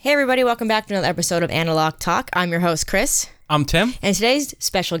Hey everybody, welcome back to another episode of Analog Talk. I'm your host, Chris. I'm Tim. And today's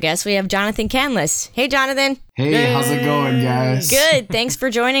special guest, we have Jonathan Canlas. Hey, Jonathan. Hey, how's it going, guys? Good. Thanks for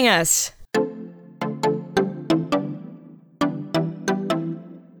joining us.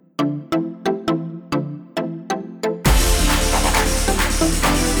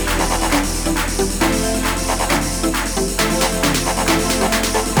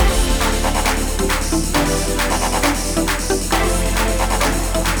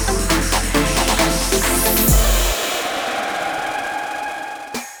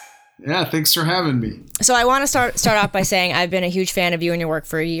 Yeah, thanks for having me. So I want to start off by saying I've been a huge fan of you and your work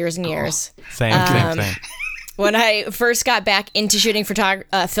for years and years. Same. When I first got back into shooting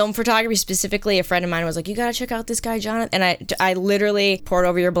film photography specifically, a friend of mine was like, you got to check out this guy, Jonathan. And I literally poured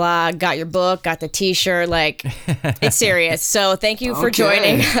over your blog, got your book, got the t-shirt. Like, it's serious. So thank you for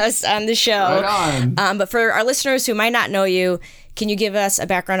joining us on the show. Right on. But for our listeners who might not know you, can you give us a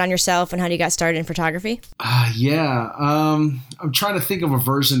background on yourself and how you got started in photography? I'm trying to think of a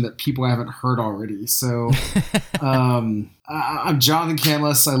version that people haven't heard already. So I'm Jonathan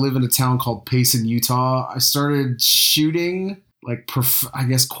Canlas. I live in a town called Payson, Utah. I started shooting, I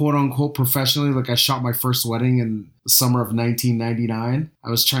guess, quote unquote, professionally. Like I shot my first wedding in the summer of 1999. I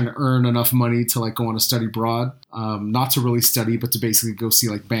was trying to earn enough money to go on a study abroad. Not to really study, but to basically go see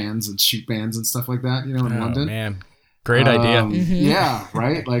bands and shoot bands and stuff like that, in London. Man. Great idea. Yeah,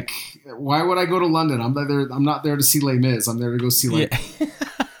 right? Why would I go to London? I'm not there to see Les Mis. I'm there to go see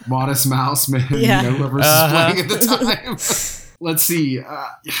Modest Mouse, man, whoever's playing at the time. Let's see.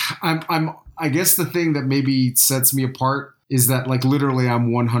 I guess the thing that maybe sets me apart is that literally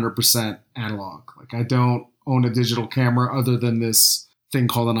I'm 100% analog. I don't own a digital camera other than this thing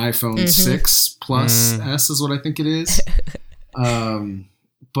called an iPhone 6 Plus S is what I think it is.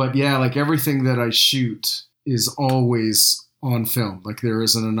 But yeah, everything that I shoot is always on film. There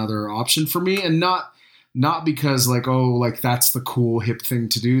isn't another option for me, and not because that's the cool hip thing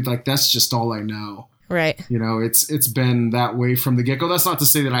to do. That's just all I know. Right. It's been that way from the get-go. That's not to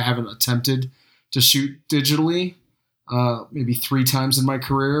say that I haven't attempted to shoot digitally maybe 3 times in my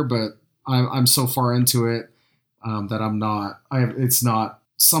career, but I'm so far into it that it's not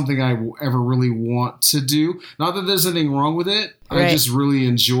something I will ever really want to do. Not that there's anything wrong with it. Right. I just really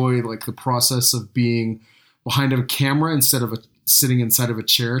enjoy the process of being behind a camera instead of sitting inside of a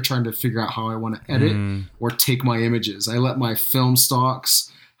chair trying to figure out how I want to edit or take my images. I let my film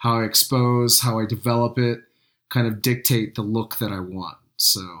stocks, how I expose, how I develop it, kind of dictate the look that I want.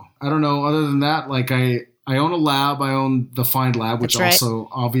 So I don't know. Other than that, I own a lab. I own the Find Lab, which also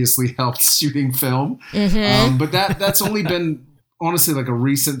obviously helps shooting film. But that's only been honestly a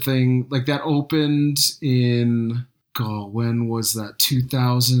recent thing. That opened in... when was that?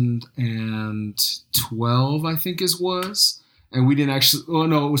 2012, I think was. And we didn't actually,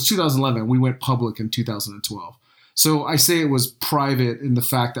 it was 2011. We went public in 2012. So I say it was private in the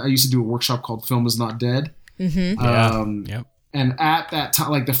fact that I used to do a workshop called Film Is Not Dead. Yep. And at that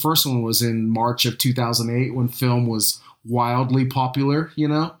time, the first one was in March of 2008 when film was wildly popular,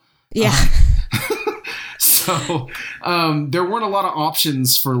 Yeah. So there weren't a lot of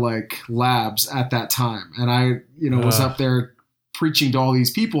options for labs at that time. And I, was up there preaching to all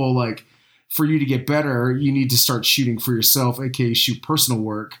these people, for you to get better, you need to start shooting for yourself, aka shoot personal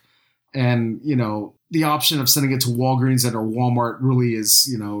work. And, the option of sending it to Walgreens or Walmart really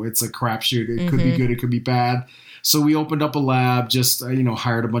is, it's a crapshoot. It could be good. It could be bad. So we opened up a lab, just,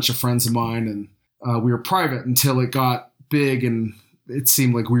 hired a bunch of friends of mine, and we were private until it got big and it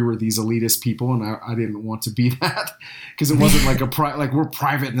seemed like we were these elitist people, and I didn't want to be that because it wasn't we're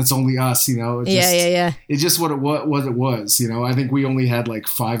private and it's only us, It's just what it was. I think we only had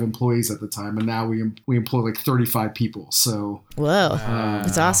 5 employees at the time, and now we employ 35 people. So whoa,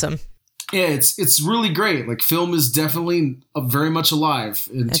 that's awesome. Yeah, it's really great. Film is definitely very much alive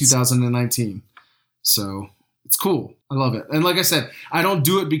in 2019. So it's cool. I love it. And like I said, I don't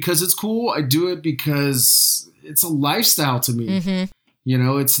do it because it's cool. I do it because it's a lifestyle to me.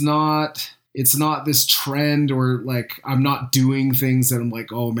 It's not this trend or I'm not doing things that I'm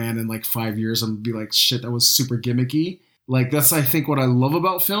oh man, in 5 years I'm gonna be shit, that was super gimmicky. That's, I think, what I love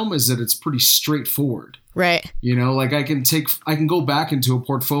about film is that it's pretty straightforward. Right. I can go back into a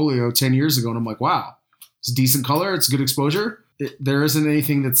portfolio 10 years ago and I'm wow, it's decent color. It's good exposure. There isn't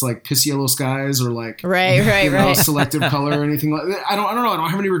anything that's piss yellow skies or right. Selective color or anything like that. I don't know. I don't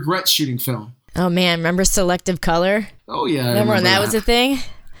have any regrets shooting film. Oh man, remember selective color? Oh yeah. Remember when that was a thing?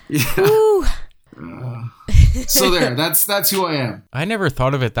 Yeah. Woo. So there, that's who I am. I never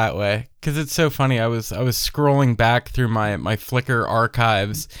thought of it that way because it's so funny. I was scrolling back through my Flickr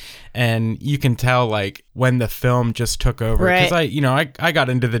archives, and you can tell like when the film just took over. Because I got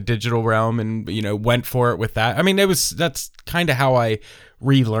into the digital realm and went for it with that. I mean, that's kind of how I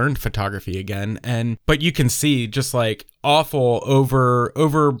relearned photography again. But you can see just like awful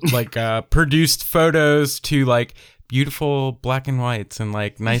over like produced photos to like beautiful black and whites and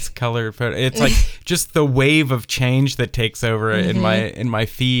like nice color photo. It's like just the wave of change that takes over in my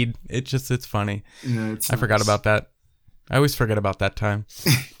feed. It's funny. Yeah, I forgot about that. I always forget about that time.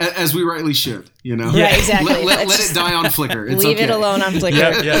 As we rightly should, Yeah, exactly. Let it die on Flickr. It's leave it alone on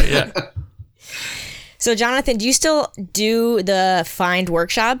Flickr. Yeah. So, Jonathan, do you still do the Find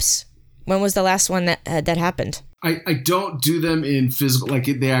workshops? When was the last one that happened? I don't do them in physical, like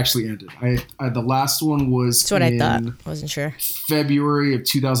they actually ended. The last one was That's what I thought. I wasn't sure. February of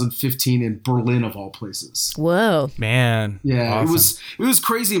 2015 in Berlin, of all places. Whoa. Man. Yeah, awesome. It was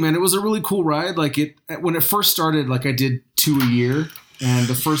crazy, man. It was a really cool ride. Like when it first started, like I did 2 a year, and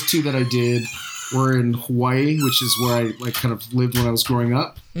the first 2 that I did were in Hawaii, which is where I like kind of lived when I was growing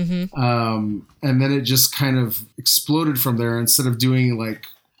up. Mm-hmm. And then it just kind of exploded from there. Instead of doing like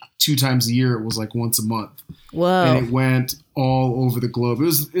 2 times a year, it was like once a month. Whoa. And it went all over the globe.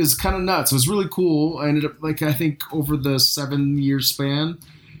 It was kind of nuts. It was really cool. I ended up, like, I think over the 7-year span,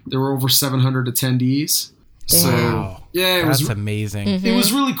 there were over 700 attendees. Damn. So, yeah, that's amazing. Mm-hmm. It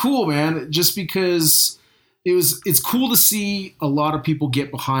was really cool, man, just because it's cool to see a lot of people get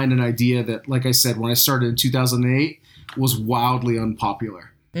behind an idea that, like I said, when I started in 2008, was wildly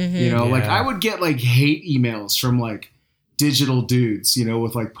unpopular. Mm-hmm. Like I would get like hate emails from like digital dudes,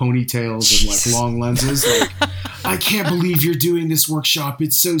 with like ponytails and like long lenses. Like, I can't believe you're doing this workshop.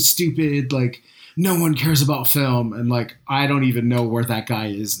 It's so stupid. Like, no one cares about film. And like, I don't even know where that guy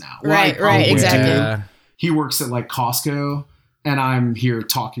is now. Right, exactly. Yeah. He works at like Costco, and I'm here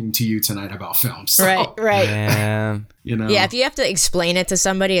talking to you tonight about film. So, right. Man. Yeah, if you have to explain it to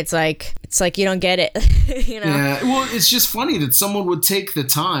somebody, it's like you don't get it. Yeah. Well, it's just funny that someone would take the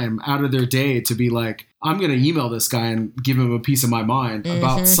time out of their day to be like, I'm going to email this guy and give him a piece of my mind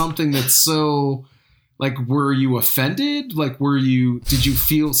about something that's so, like, were you offended? Like, did you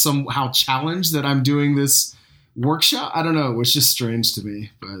feel somehow challenged that I'm doing this workshop? I don't know. It was just strange to me,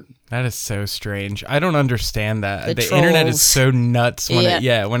 but. That is so strange. I don't understand that. The trolls. Internet is so nuts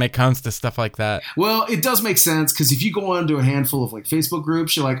when it comes to stuff like that. Well, it does make sense because if you go onto a handful of like Facebook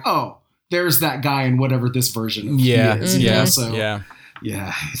groups, you're like, oh, there's that guy in whatever this version of he is. Yeah. So,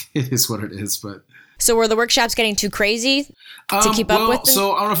 yeah, it is what it is, but. So were the workshops getting too crazy to keep up with them?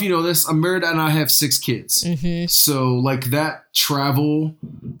 So I don't know if you know this. I'm married and I have 6 kids. Mm-hmm. So like that travel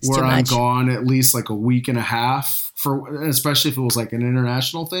where I'm gone at least like a week and a half, especially if it was like an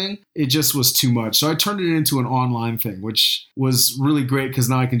international thing, it just was too much. So I turned it into an online thing, which was really great because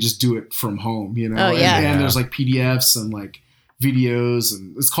now I can just do it from home, Oh, yeah. And there's like PDFs and like videos,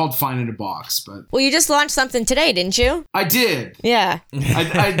 and it's called Find in a Box. But well, you just launched something today, didn't you? I did. Yeah.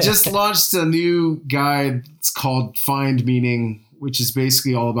 I just launched a new guide. It's called Find Meaning, which is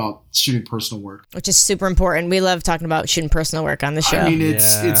basically all about shooting personal work, which is super important. We love talking about shooting personal work on the show. I mean,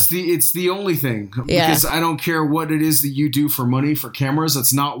 it's the only thing because I don't care what it is that you do for money for cameras.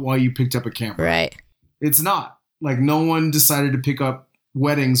 That's not why you picked up a camera. Right. It's not. Like, no one decided to pick up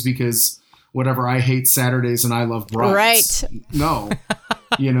weddings because whatever, I hate Saturdays and I love brides. Right.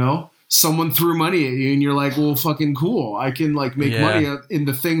 No. Someone threw money at you and you're like, well, fucking cool. I can like make money in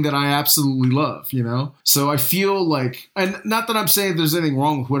the thing that I absolutely love, So I feel like, and not that I'm saying there's anything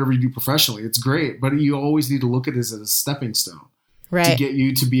wrong with whatever you do professionally. It's great, but you always need to look at it as a stepping stone. Right. To get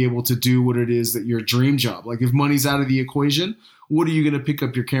you to be able to do what it is that your dream job. Like if money's out of the equation, what are you going to pick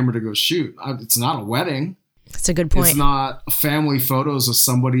up your camera to go shoot? It's not a wedding. That's a good point. It's not family photos of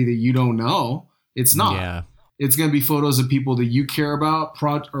somebody that you don't know. It's not. Yeah. It's going to be photos of people that you care about,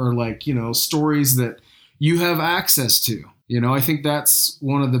 or like, stories that you have access to. I think that's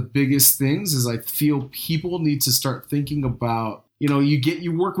one of the biggest things is I feel people need to start thinking about,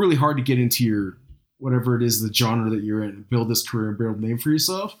 you work really hard to get into your, whatever it is, the genre that you're in, and build this career and build a name for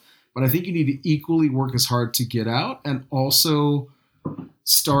yourself. But I think you need to equally work as hard to get out and also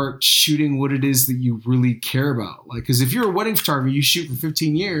start shooting what it is that you really care about. Like, because if you're a wedding photographer, you shoot for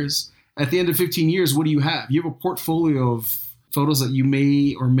 15 years. At the end of 15 years, what do you have? You have a portfolio of photos that you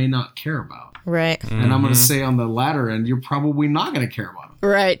may or may not care about. Right. Mm-hmm. And I'm going to say on the latter end, you're probably not going to care about them.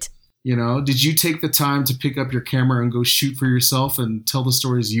 Right. Did you take the time to pick up your camera and go shoot for yourself and tell the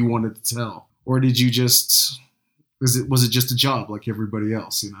stories you wanted to tell? Or did you just, was it just a job like everybody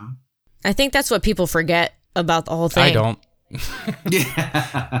else, I think that's what people forget about the whole thing. I don't.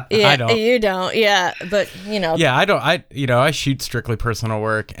 Yeah. Yeah, I don't. you don't. Yeah, but Yeah, I don't. I shoot strictly personal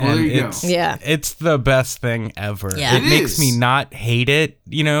work, and there you it's go. it's the best thing ever. Yeah. It It makes is. me not hate it.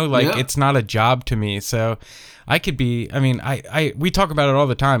 Yeah. It's not a job to me. So I could be. I mean, we talk about it all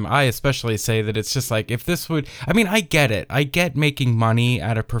the time. I especially say that it's just like if this would. I mean, I get it. I get making money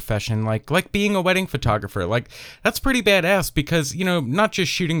at a profession like being a wedding photographer. Like that's pretty badass because not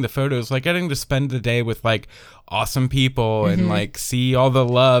just shooting the photos, like getting to spend the day with like awesome people and like see all the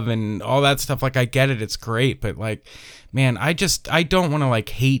love and all that stuff. Like I get it, it's great, but like, man, I don't want to like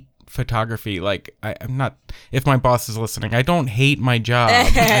hate photography. Like I'm not, if my boss is listening, I don't hate my job.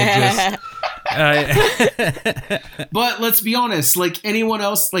 But let's be honest, like anyone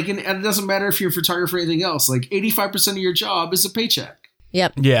else, like, and it doesn't matter if you're a photographer or anything else, like 85% of your job is a paycheck.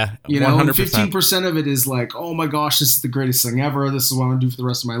 Yep. Yeah, 100%. 15% of it is like, oh my gosh, this is the greatest thing ever. This is what I'm gonna do for the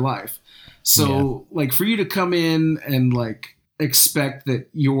rest of my life. So like for you to come in and like expect that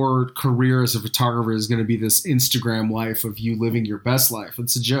your career as a photographer is going to be this Instagram life of you living your best life,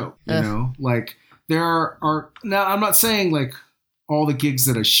 it's a joke, like there are now, I'm not saying like all the gigs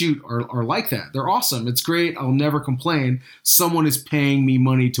that I shoot are like that. They're awesome. It's great. I'll never complain. Someone is paying me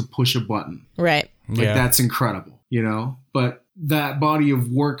money to push a button. Right. Like that's incredible, but that body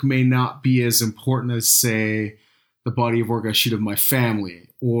of work may not be as important as say the body of work I shoot of my family,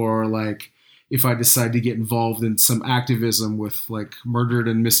 or like if I decide to get involved in some activism with like murdered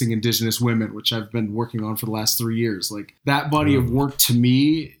and missing Indigenous women, which I've been working on for the last 3 years, like that body of work to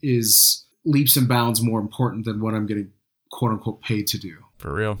me is leaps and bounds more important than what I'm getting quote unquote paid to do.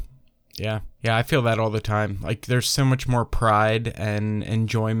 For real. Yeah, I feel that all the time. Like there's so much more pride and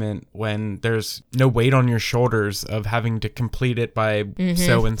enjoyment when there's no weight on your shoulders of having to complete it by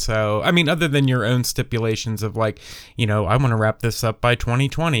so and so. I mean, other than your own stipulations of like, I want to wrap this up by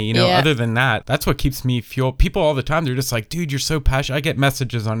 2020. Other than that, that's what keeps me fueled. People all the time, they're just like, dude, you're so passionate. I get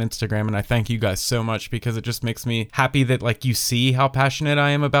messages on Instagram and I thank you guys so much because it just makes me happy that like you see how passionate I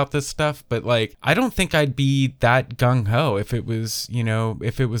am about this stuff. But like, I don't think I'd be that gung ho if it was,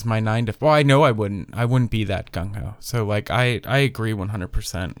 if it was my 9 to 5. Well, I know I wouldn't be that gung-ho. So like I agree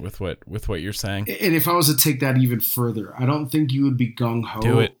 100% with what you're saying. And if I was to take that even further, I don't think you would be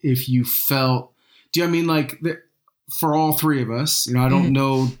gung-ho if you felt, do you know what I mean? Like for all three of us, I don't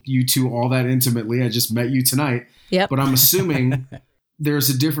know you two all that intimately. I just met you tonight. Yep. But I'm assuming there's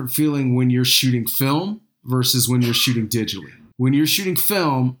a different feeling when you're shooting film versus when you're shooting digitally. When you're shooting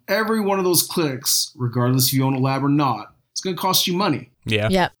film, every one of those clicks, regardless if you own a lab or not, it's going to cost you money. Yeah.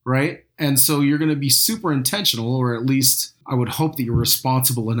 Yep. Right. And so you're going to be super intentional, or at least I would hope that you're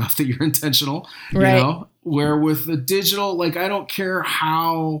responsible enough that you're intentional, right. Where with the digital, like, I don't care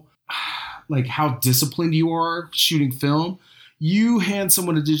how disciplined you are shooting film, you hand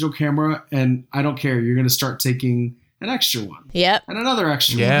someone a digital camera and I don't care. You're going to start taking an extra one. Yep. And another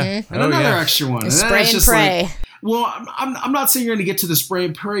extra one. And another extra one. And spray and pray. Like, well, I'm not saying you're going to get to the spray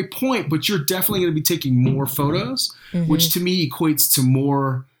and pray point, but you're definitely going to be taking more photos, which to me equates to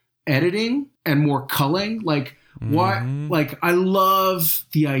more editing and more culling. Like why? Like I love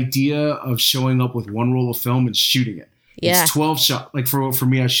the idea of showing up with one roll of film and shooting it. Yeah. It's 12 shot. Like for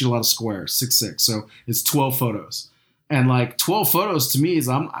me, I shoot a lot of squares, 6'6", so it's 12 photos. And like 12 photos to me is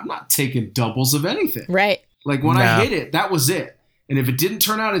I'm not taking doubles of anything. Right. Like when I hit it, that was it. And if it didn't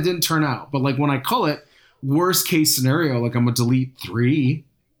turn out, it didn't turn out. But like when I cull it, worst case scenario, like I'm gonna delete 3,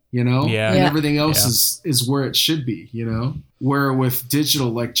 and everything else is where it should be, where with digital,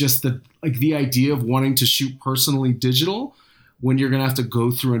 like just the idea of wanting to shoot personally digital when you're gonna have to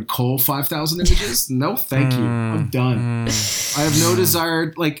go through and cull 5,000 images, no thank you, I'm done. I have no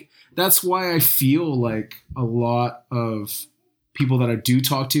desire. Like that's why I feel like a lot of people that I do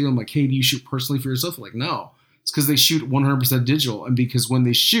talk to, I'm like, hey, do you shoot personally for yourself? I'm like, no, it's because they shoot 100% digital, and because when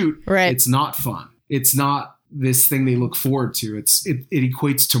they shoot, it's not fun. It's not this thing they look forward to. It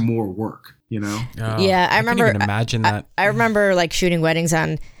equates to more work, Oh, yeah, I remember. Can't even imagine that. I remember like shooting weddings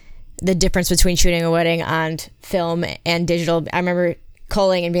on the difference between shooting a wedding on film and digital. I remember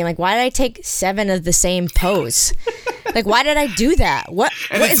culling and being like, why did I take 7 of the same pose? Like, why did I do that? What?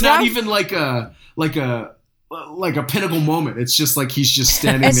 And what it's is not wrong? even like a pinnacle moment. It's just like he's just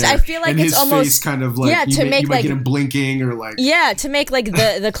standing there. I feel like and it's his almost face kind of like to make you might get him blinking or like to make like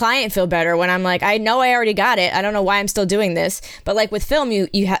the client feel better when I'm like, I know I already got it. I don't know why I'm still doing this. But like with film, you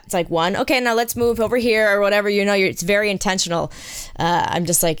it's like one, okay, now let's move over here or whatever. It's very intentional. I'm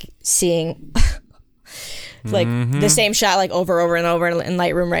just like seeing like the same shot like over and over in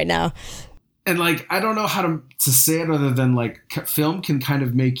Lightroom right now. And like I don't know how to say it other than like film can kind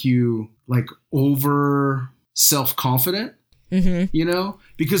of make you like over self-confident,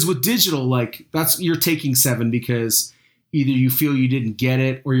 because with digital, like you're taking 7 because either you feel you didn't get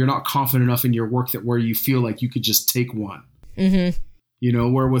it or you're not confident enough in your work that where you feel like you could just take one. Mm-hmm. You know,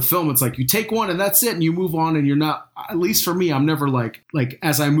 where with film, it's like you take one and that's it and you move on and you're not, at least for me, I'm never like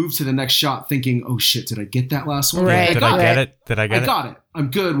as I move to the next shot thinking, oh shit, did I get that last one? Right. Did I get it? Did I get it? I got it.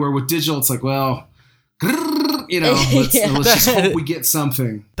 I'm good. Where with digital, it's like, well, you know, let's just hope we get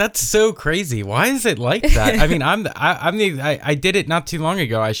something. That's so crazy. Why is it like that? I mean, I did it not too long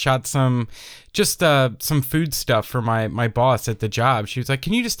ago. I shot some food stuff for my boss at the job. She was like,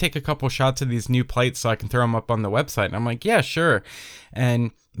 can you just take a couple shots of these new plates so I can throw them up on the website? And I'm like, yeah, sure.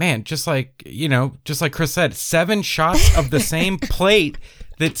 And man, just like Chris said, 7 shots of the same plate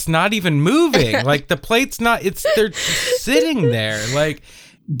that's not even moving. Like the plate's they're just sitting there. Like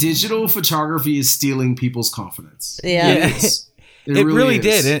digital photography is stealing people's confidence. Yeah. It really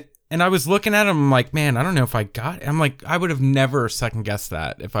did. And I was looking at him, I'm like, man, I don't know if I got it. I'm like, I would have never second guessed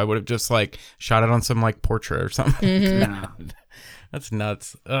that if I would have just like shot it on some like portrait or something. Mm-hmm. Yeah. That's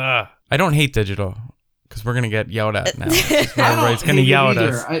nuts. I don't hate digital because we're going to get yelled at now. Everybody's going to yell at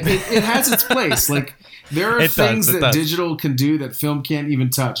us. It has its place. Like there are things that digital can do that film can't even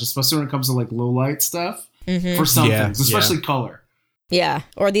touch, especially when it comes to like low light stuff for some things, especially color. Yeah.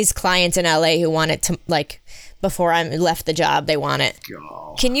 Or these clients in LA who want it to like before I left the job, they want it.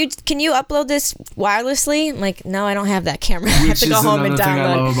 God. Can you upload this wirelessly? I'm like, no, I don't have that camera. I have to go home and download. Which is another thing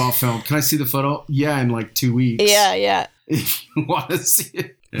I love about film. Can I see the photo? Yeah, in like 2 weeks. Yeah. If you want to see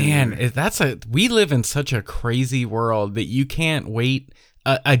it. Man, we live in such a crazy world that you can't wait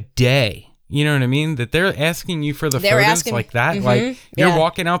a day. You know what I mean? That they're asking you for the photos like that. Mm-hmm. Like you're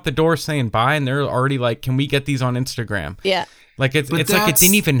walking out the door saying bye and they're already like, can we get these on Instagram? Yeah. Like it's like it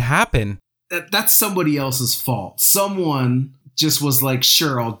didn't even happen. That's somebody else's fault. Someone just was like,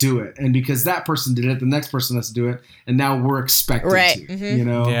 sure, I'll do it. And because that person did it, the next person has to do it. And now we're expected to, Mm-hmm. you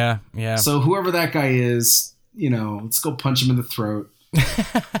know? Yeah. So whoever that guy is, you know, let's go punch him in the throat.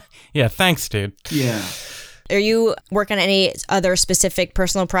 Yeah, thanks, dude. Yeah. Are you working on any other specific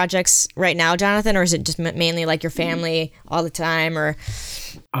personal projects right now, Jonathan, or is it just mainly like your family all the time? Or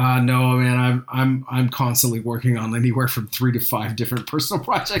no, man, I'm constantly working on anywhere from 3 to 5 different personal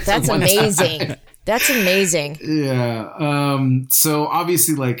projects. That's amazing. That's amazing. Yeah. So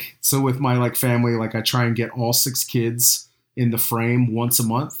obviously, with my like family, like I try and get all 6 kids in the frame once a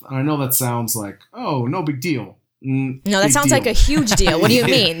month. And I know that sounds like, oh, no big deal. No, that sounds like a huge deal. What do you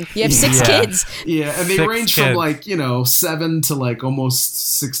mean? You have 6 kids. Yeah, and they range from like, 7 to like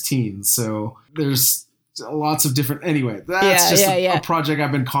almost 16. So there's lots of different. Anyway, that's a project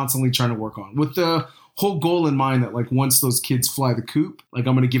I've been constantly trying to work on with the whole goal in mind that like once those kids fly the coop, like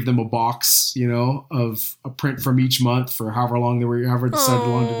I'm going to give them a box, of a print from each month for however long they were, however decided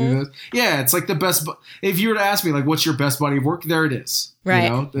long to do this. Yeah, it's like the best. If you were to ask me like, what's your best body of work? There it is.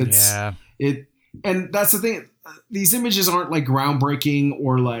 Right. And that's the thing. These images aren't like groundbreaking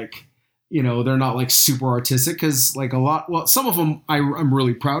or like, they're not like super artistic because like some of them I'm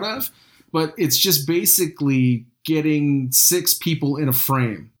really proud of, but it's just basically getting 6 people in a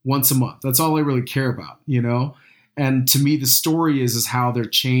frame once a month. That's all I really care about, And to me, the story is how they're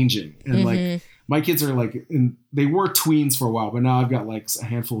changing. And like my kids are like, they were tweens for a while, but now I've got like a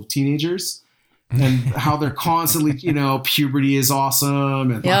handful of teenagers. And how they're constantly, puberty is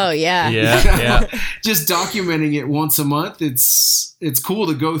awesome. And just documenting it once a month. It's cool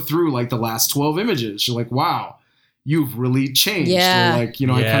to go through like the last 12 images. You're like, wow, you've really changed. Yeah. Or like,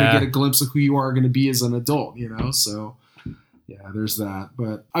 I kind of get a glimpse of who you are going to be as an adult, So yeah, there's that.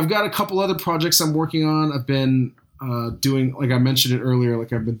 But I've got a couple other projects I'm working on. I've been doing, like I mentioned it earlier,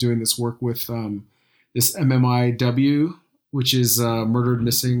 like I've been doing this work with this MMIW, which is Murdered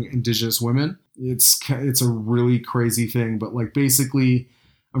Missing Indigenous Women. It's a really crazy thing, but like basically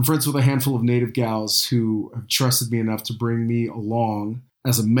I'm friends with a handful of Native gals who have trusted me enough to bring me along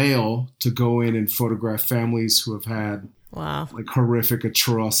as a male to go in and photograph families who have had like horrific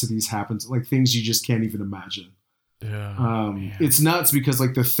atrocities happen, like things you just can't even imagine. It's nuts because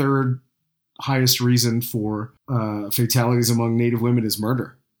like the 3rd highest reason for fatalities among Native women is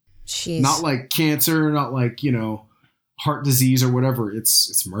murder. Jeez. Not like cancer, not like, heart disease or whatever.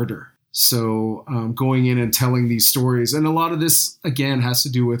 It's murder. So going in and telling these stories, and a lot of this, again, has to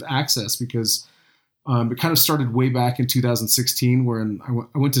do with access because it kind of started way back in 2016 when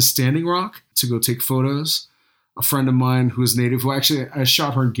I went to Standing Rock to go take photos. A friend of mine who is Native, who actually I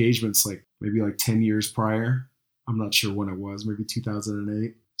shot her engagements like maybe like 10 years prior. I'm not sure when it was, maybe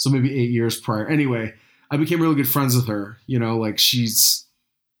 2008. So maybe 8 years prior. Anyway, I became really good friends with her. Like she's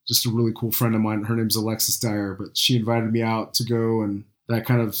just a really cool friend of mine. Her name's Alexis Dyer, but she invited me out to go, and that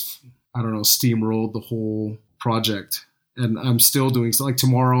kind of, I don't know, steamrolled the whole project. And I'm still doing so. Like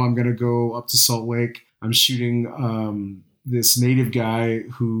tomorrow, I'm going to go up to Salt Lake. I'm shooting this native guy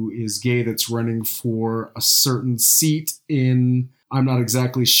who is gay that's running for a certain seat in, I'm not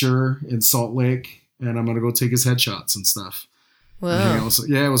exactly sure, in Salt Lake, and I'm gonna go take his headshots and stuff. Wow. It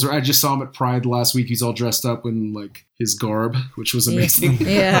was. I just saw him at Pride last week. He's all dressed up in like his garb, which was amazing.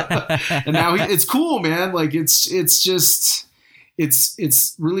 Yeah. And now it's cool, man. Like it's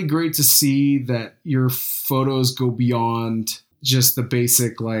really great to see that your photos go beyond just the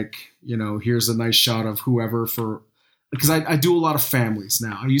basic, like, you know, here's a nice shot of whoever because I do a lot of families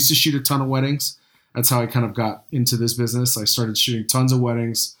now. I used to shoot a ton of weddings. That's how I kind of got into this business. I started shooting tons of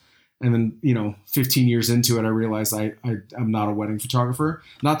weddings. And then, you know, 15 years into it, I realized I'm not a wedding photographer.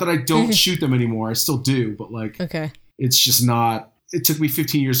 Not that I don't shoot them anymore. I still do. But like, it's just not, it took me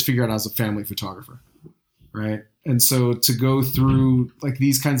 15 years to figure out I was a family photographer. Right. And so to go through like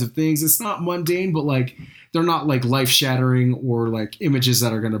these kinds of things, it's not mundane, but like, they're not like life shattering or like images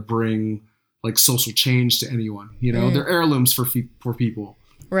that are going to bring like social change to anyone. You know, they're heirlooms for people.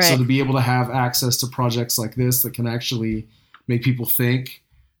 Right. So to be able to have access to projects like this that can actually make people think,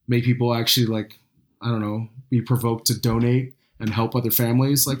 make people actually, like, I don't know, be provoked to donate and help other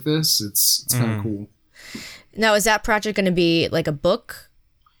families like this. It's kind of cool. Now, is that project going to be like a book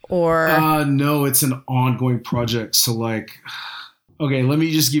or? No, it's an ongoing project. So like, okay, let me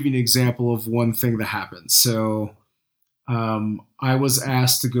just give you an example of one thing that happened. So I was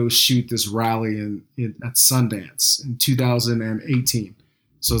asked to go shoot this rally at Sundance in 2018.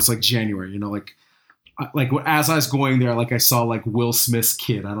 So it's like January, you know, like as I was going there, like I saw like Will Smith's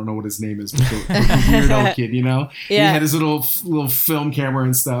kid. I don't know what his name is, but the weird old kid, you know? Yeah. He had his little film camera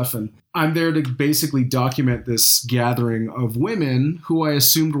and stuff. And I'm there to basically document this gathering of women who I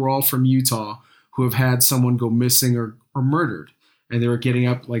assumed were all from Utah, who have had someone go missing or murdered. And they were getting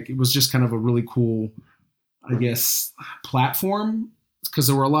up, like, it was just kind of a really cool, I guess, platform. Because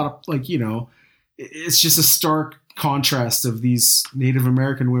there were a lot of, like, you know, it's just a stark contrast of these Native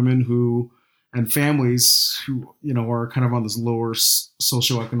American women and families who, you know, are kind of on this lower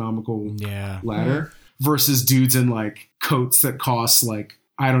socioeconomical ladder versus dudes in like coats that cost like,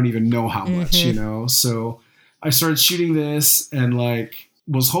 I don't even know how much, you know? So I started shooting this and like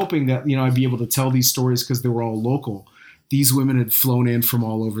was hoping that, you know, I'd be able to tell these stories because they were all local. These women had flown in from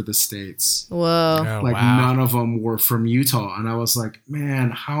all over the States. Whoa. Oh, like none of them were from Utah. And I was like,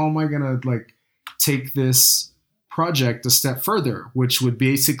 man, how am I going to like take this project a step further, which would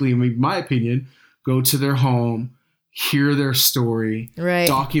basically, in my opinion, go to their home, hear their story,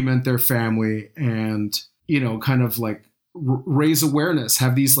 document their family, and, you know, kind of like raise awareness,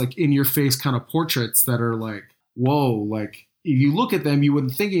 have these like in your face kind of portraits that are like, whoa, like if you look at them, you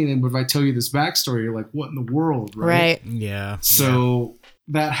wouldn't think anything, but if I tell you this backstory, you're like, what in the world? Right. Yeah. So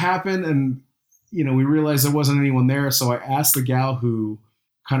that happened, and, you know, we realized there wasn't anyone there. So I asked the gal who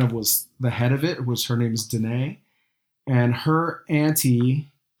kind of was the head of it, her name is Danae. And her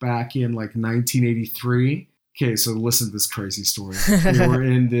auntie back in like 1983. Okay, so listen to this crazy story. They were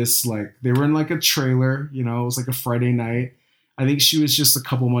in like a trailer, you know, it was like a Friday night. I think she was just a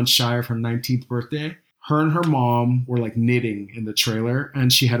couple months shy of her 19th birthday. Her and her mom were like knitting in the trailer,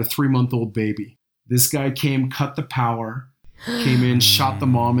 and she had a 3-month-old baby. This guy came, cut the power, came in, shot the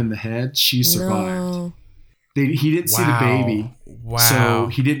mom in the head. She survived. No. He didn't see the baby. Wow. So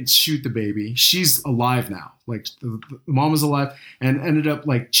he didn't shoot the baby. She's alive now. Like the mom is alive and ended up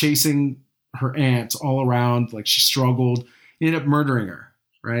like chasing her aunt all around. Like she struggled, ended up murdering her.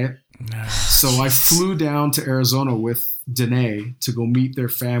 Right. So I flew down to Arizona with Danae to go meet their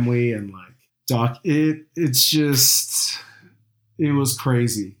family and like it was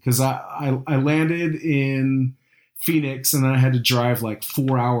crazy. Cause I landed in Phoenix and then I had to drive like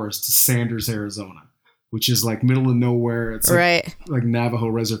 4 hours to Sanders, Arizona, which is like middle of nowhere. It's like Navajo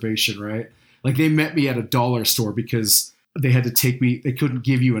reservation, right? Like they met me at a dollar store because they had to take me. They couldn't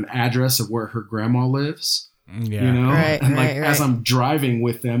give you an address of where her grandma lives. Yeah. You know? And like as I'm driving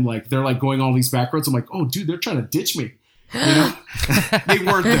with them, like they're like going all these back roads. I'm like, oh dude, they're trying to ditch me. You know? They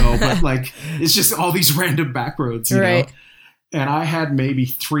weren't though, but like it's just all these random back roads, you know? And I had maybe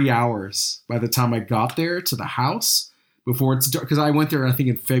 3 hours by the time I got there to the house before it's dark. Because I went there, I think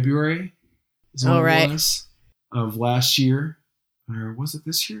in February. Is what it was of last year, or was it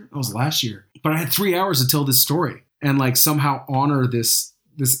this year? It was last year. But I had 3 hours to tell this story and like somehow honor this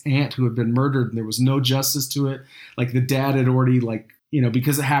aunt who had been murdered, and there was no justice to it. Like the dad had already, like, you know,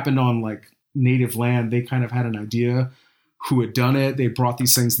 because it happened on like native land, they kind of had an idea who had done it. They brought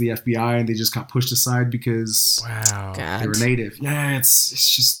these things to the FBI and they just got pushed aside because they were native. Yeah,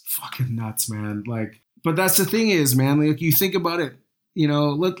 it's just fucking nuts, man. Like, but that's the thing is, man, like you think about it. You know,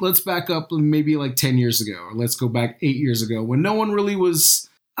 let's back up maybe like 10 years ago, or let's go back 8 years ago when no one really was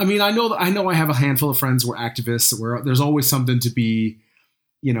I mean, I know I have a handful of friends who are activists where there's always something to be,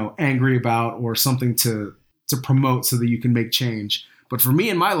 angry about or something to promote so that you can make change. But for me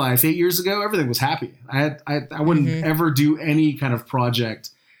in my life, 8 years ago, everything was happy. I wouldn't ever do any kind of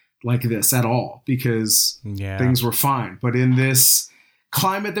project like this at all because things were fine. But in this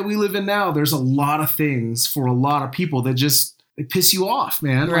climate that we live in now, there's a lot of things for a lot of people that just they piss you off,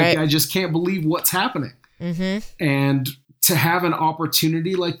 man. Right. Like, I just can't believe what's happening. And to have an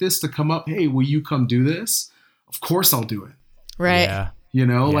opportunity like this to come up, hey, will you come do this? Of course I'll do it. Right. Yeah.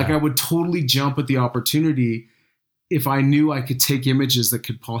 Like I would totally jump at the opportunity if I knew I could take images that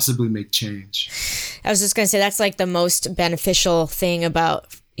could possibly make change. I was just going to say that's like the most beneficial thing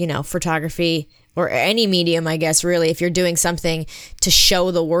about, photography or any medium, I guess, really, if you're doing something to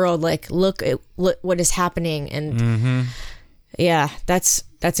show the world, like, look what is happening. And that's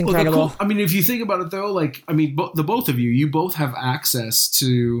incredible. Well, I mean, if you think about it though, like, I mean, the both of you both have access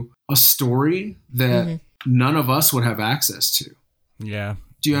to a story that none of us would have access to. Yeah.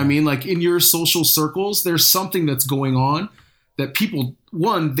 Do you know what I mean? Like in your social circles, there's something that's going on that people,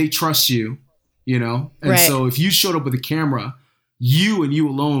 one, they trust you, And so if you showed up with a camera, you and you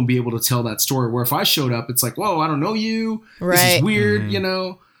alone be able to tell that story. Where if I showed up, it's like, whoa, I don't know you. Right. This is weird,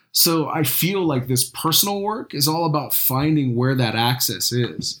 So I feel like this personal work is all about finding where that access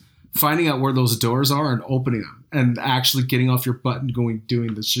is, finding out where those doors are and opening them and actually getting off your butt and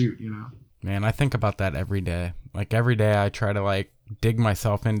doing the shoot, Man, I think about that every day. Like every day I try to dig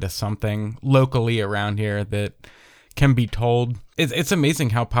myself into something locally around here that can be told. It's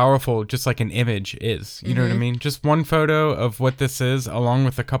amazing how powerful just like an image is. You know what I mean? Just one photo of what this is along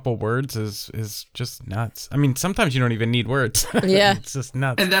with a couple words is just nuts. I mean, sometimes you don't even need words. Yeah. It's just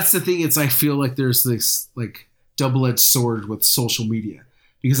nuts. And that's the thing. I feel like there's this like double-edged sword with social media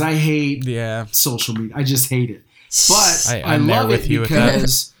because I hate social media. I just hate it. But I love it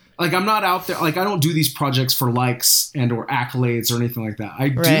because like I'm not out there, like I don't do these projects for likes and or accolades or anything like that. I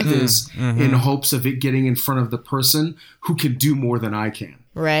do this in hopes of it getting in front of the person who can do more than I can.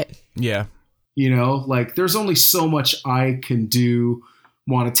 Right. Yeah. Like there's only so much I can do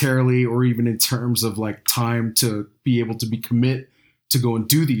monetarily or even in terms of like time to be able to commit to go and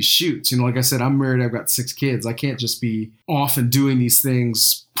do these shoots. Like I said, I'm married, I've got 6 kids. I can't just be off and doing these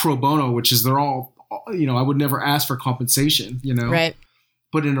things pro bono, which is they're all, I would never ask for compensation, Right.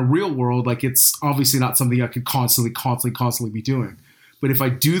 But in a real world, like it's obviously not something I could constantly be doing. But if I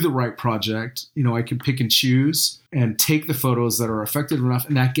do the right project, I can pick and choose and take the photos that are effective enough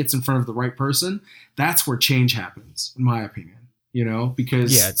and that gets in front of the right person. That's where change happens, in my opinion,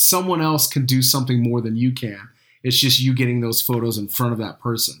 because someone else can do something more than you can. It's just you getting those photos in front of that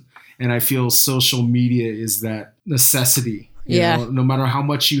person. And I feel social media is that necessity, no matter how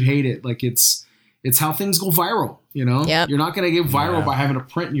much you hate it, like it's how things go viral, Yep. You're not going to get viral by having a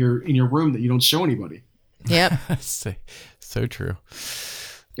print in your room that you don't show anybody. Yep. So true.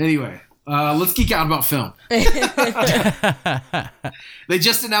 Anyway, let's geek out about film. They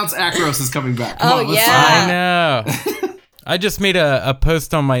just announced Acros is coming back. I know. I just made a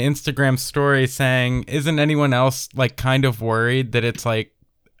post on my Instagram story saying, isn't anyone else like kind of worried that it's like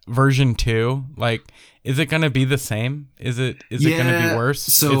version 2? Like, is it going to be the same? Is it going to be worse?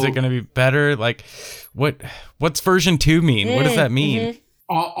 So, is it going to be better? Like, what's version 2 mean? What does that mean?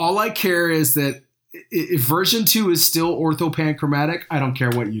 All I care is that if version 2 is still orthopanchromatic, I don't care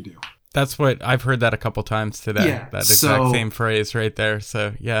what you do. That's what I've heard that a couple times today. Yeah, that exact same phrase right there.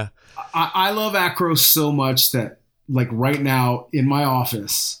 So yeah, I love Acros so much that like right now in my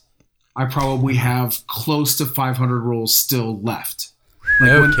office, I probably have close to 500 rolls still left.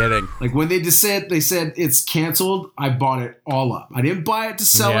 Like kidding. Like when they said it's canceled, I bought it all up. I didn't buy it to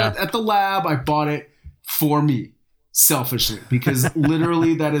sell it at the lab. I bought it for me, selfishly, because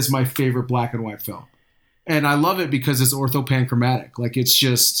literally that is my favorite black and white film. And I love it because it's orthopanchromatic. Like it's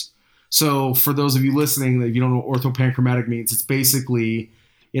just, so for those of you listening, if you don't know what orthopanchromatic means, it's basically,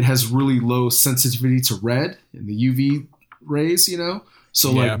 it has really low sensitivity to red and the UV rays,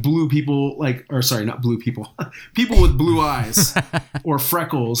 So like blue people, not blue people, people with blue eyes or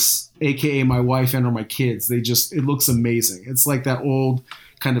freckles, AKA my wife and or my kids, it looks amazing. It's like that old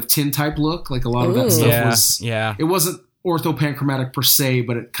kind of tin type look. Like a lot of that stuff was, it wasn't orthopanchromatic per se,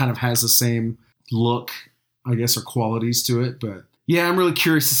 but it kind of has the same look, I guess, or qualities to it. But yeah, I'm really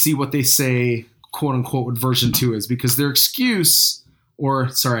curious to see what they say, quote unquote, what version 2 is, because their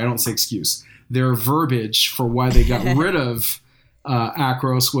their verbiage for why they got rid of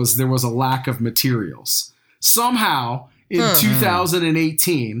Acros was there was a lack of materials. Somehow in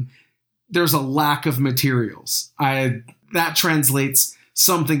 2018, there's a lack of materials. That translates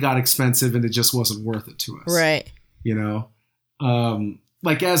something got expensive and it just wasn't worth it to us. Right.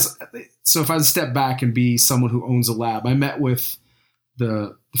 so if I step back and be someone who owns a lab, I met with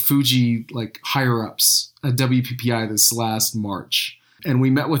the Fuji like higher ups at WPPI this last March. And we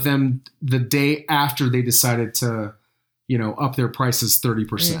met with them the day after they decided to, up their prices 30%.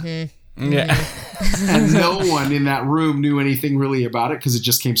 Mm-hmm. Yeah. And no one in that room knew anything really about it because it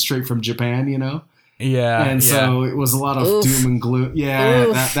just came straight from Japan, Yeah. And so it was a lot of doom and gloom. Yeah,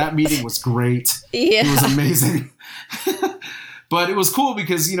 that meeting was great. Yeah. It was amazing. But it was cool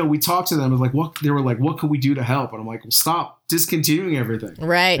because, we talked to them and they were like, what can we do to help? And I'm like, well, stop discontinuing everything.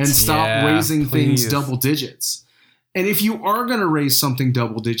 Right. And stop raising please. things double digits. And if you are going to raise something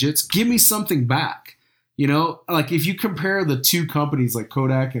double digits, give me something back. Like if you compare the two companies like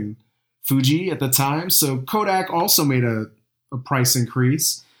Kodak and Fuji at the time. So Kodak also made a price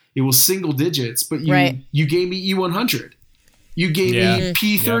increase. It was single digits, but you gave me E100. You gave me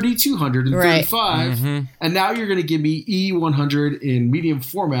P3200 and 35, and now you're going to give me E100 in medium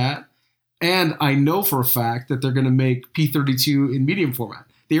format. And I know for a fact that they're going to make P32 in medium format.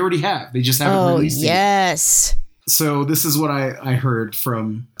 They already have. They just haven't released it. Yes. So this is what I heard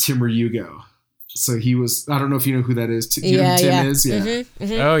from Tim Ryugo. So he was, I don't know if you know who that is. Do you know who Tim is? Yeah. Mm-hmm,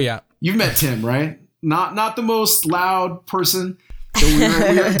 mm-hmm. Oh, yeah. You've met Tim, right? Not the most loud person. So we were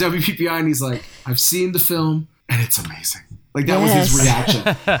at WPPI and he's like, I've seen the film and it's amazing. Like that was his reaction.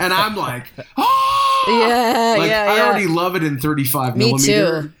 And I'm like, oh! I already love it in 35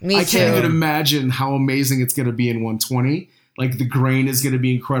 millimeter. Me too. I can't even imagine how amazing it's going to be in 120. Like the grain is going to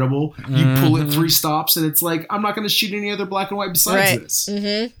be incredible. You pull it 3 stops and it's like, I'm not going to shoot any other black and white besides this.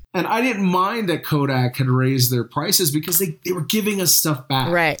 Mm-hmm. And I didn't mind that Kodak had raised their prices because they were giving us stuff back.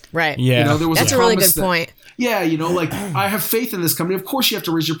 Right. Yeah. There was That's a really good point. Yeah, I have faith in this company. Of course you have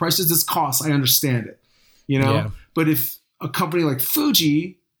to raise your prices. It's costs. I understand it. But if a company like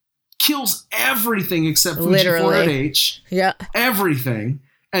Fuji kills everything except Fuji 400H, everything,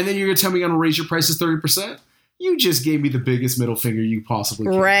 and then you're going to tell me I'm going to raise your prices 30%? You just gave me the biggest middle finger you possibly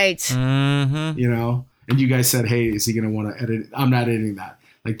could. Right. Mm-hmm. And you guys said, hey, is he going to want to edit? I'm not editing that.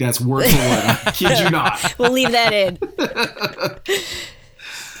 Like, that's word for word. I kid you not. We'll leave that in.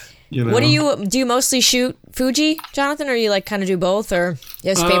 What do you mostly shoot Fuji, Jonathan, or you like kind of do both, or you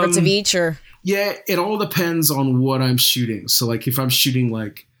have favorites of each, or? Yeah, it all depends on what I'm shooting. So like if I'm shooting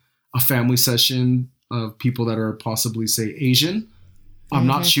like a family session of people that are possibly say Asian, I'm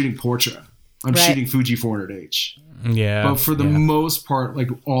not shooting portrait. I'm shooting Fuji 400H. Yeah. But for the most part, like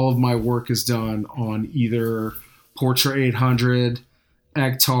all of my work is done on either Portra 800,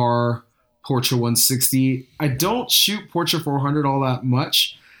 Ektar, Portra 160. I don't shoot Portra 400 all that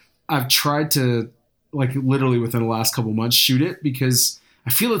much. I've tried to, like literally within the last couple months, shoot it because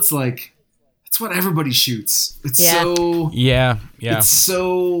I feel it's like, it's what everybody shoots. It's so... Yeah. It's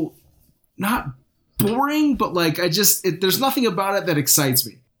so not boring, but like there's nothing about it that excites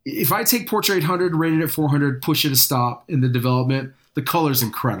me. If I take Portra 800, rated at 400, push it a stop in the development, the color's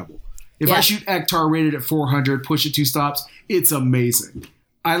incredible. If I shoot Ektar rated at 400, push it 2 stops, it's amazing.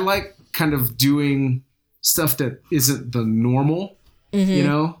 I like kind of doing stuff that isn't the normal,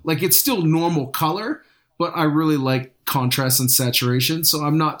 Like it's still normal color, but I really like contrast and saturation. So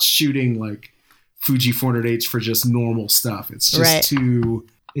I'm not shooting like Fuji 400H for just normal stuff. It's just too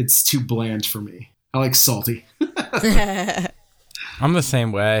bland for me. I like salty. I'm the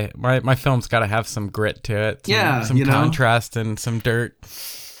same way. My film's got to have some grit to it. Some contrast and some dirt.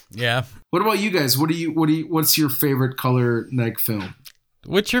 Yeah. What about you guys? What's your favorite color neg film?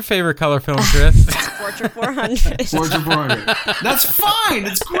 What's your favorite color film, Chris? Portrait 400. Portrait 400. That's fine.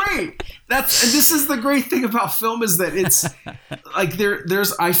 It's great. And this is the great thing about film is that it's like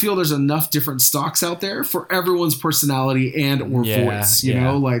I feel there's enough different stocks out there for everyone's personality and or voice. You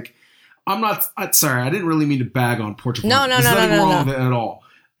know, like sorry, I didn't really mean to bag on Portrait 400. No. There's nothing wrong with it at all.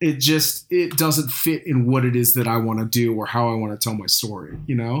 It doesn't fit in what it is that I want to do or how I want to tell my story,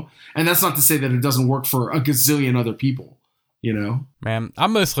 And that's not to say that it doesn't work for a gazillion other people, Man,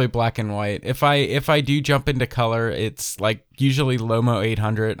 I'm mostly black and white. If I do jump into color, it's like usually Lomo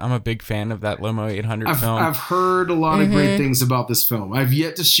 800. I'm a big fan of that Lomo 800 film. I've heard a lot of great things about this film. I've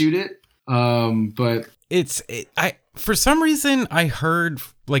yet to shoot it, but I for some reason I heard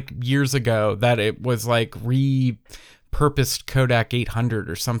like years ago that it was like repurposed Kodak 800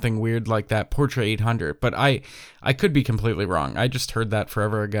 or something weird like that, Portrait 800, but I could be completely wrong. I just heard that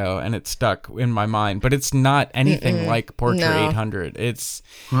forever ago and it stuck in my mind, but it's not anything like Portrait 800. It's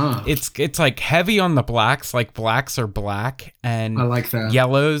like heavy on the blacks, like blacks are black and I like that.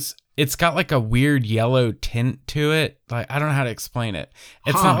 Yellows it's got like a weird yellow tint to it. Like, I don't know how to explain it.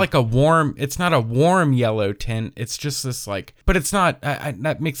 It's not like it's not a warm yellow tint. It's just this like, but it's not,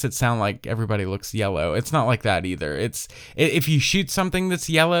 that makes it sound like everybody looks yellow. It's not like that either. If you shoot something that's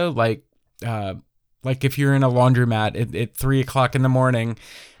yellow, like if you're in a laundromat at 3:00 in the morning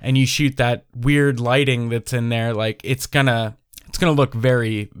and you shoot that weird lighting that's in there, like it's gonna look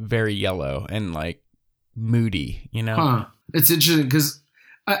very, very yellow and like moody, you know? Huh. It's interesting because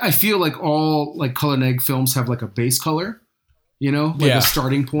I feel like all like color neg films have like a base color, you know, like a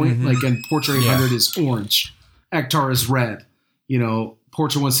starting point. Mm-hmm. Like, and Portrait 800 is orange, Ektar is red, you know,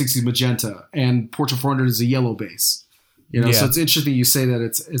 Portrait 160 is magenta, and Portrait 400 is a yellow base. You know, so it's interesting you say that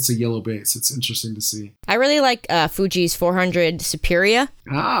it's a yellow base. It's interesting to see. I really like Fuji's 400 Superior.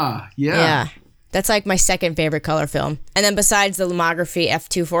 Ah, yeah. Yeah. That's like my second favorite color film. And then besides the Lomography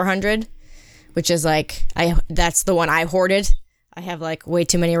F2 400, which is like, that's the one I hoarded. I have like way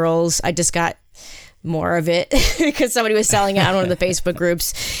too many rolls. I just got more of it because somebody was selling it on one of the Facebook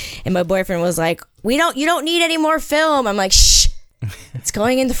groups. And my boyfriend was like, you don't need any more film. I'm like, shh, it's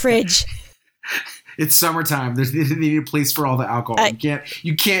going in the fridge. It's summertime. They need a place for all the alcohol.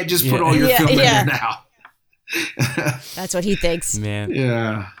 You can't just put all your film in there now. That's what he thinks. Man.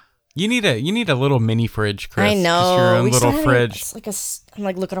 Yeah. You need a little mini fridge, Chris. I know. Just your own little fridge. It's like I'm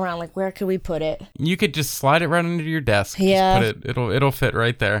like looking around, like where could we put it? You could just slide it right into your desk. Yeah. Just put it. It'll fit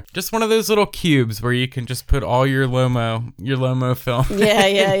right there. Just one of those little cubes where you can just put all your Lomo film.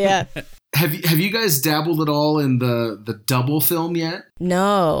 Yeah. Have you guys dabbled at all in the double film yet?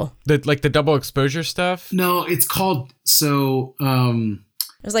 No. The double exposure stuff? No, it's called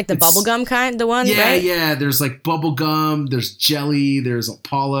It was like the bubblegum kind, the one, yeah, right? Yeah, there's like bubblegum, there's jelly, there's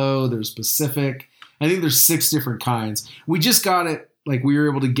Apollo, there's Pacific. I think there's 6 different kinds. We just got it, like we were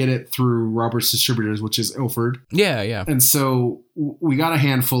able to get it through Robert's Distributors, which is Ilford. Yeah. And so we got a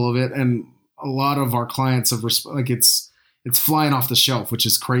handful of it, and a lot of our clients have, it's flying off the shelf, which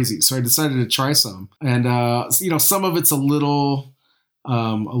is crazy. So I decided to try some. And, some of it's a little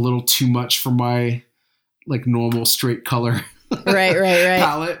too much for my like normal straight color right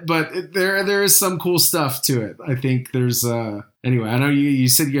palette, but there is some cool stuff to it. I think there's anyway, I know you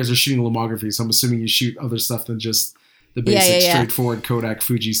said you guys are shooting Lomography, so I'm assuming you shoot other stuff than just the basic straightforward Kodak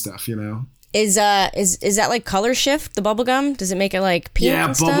Fuji stuff, you know. Is that like color shift, the bubblegum? Does it make it like pink? Yeah,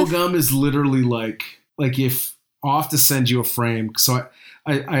 bubblegum is literally like if I'll have to send you a frame. So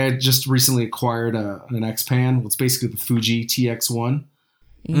I had just recently acquired an X-Pan. It's basically the Fuji TX1.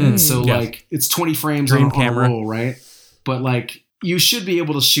 And so like it's 20 frames on a roll, right? But like you should be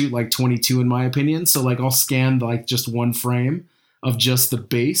able to shoot like 22 in my opinion. So like I'll scan like just one frame of just the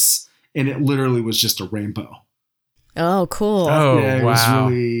base, and it literally was just a rainbow. Oh, cool. Oh, yeah, wow.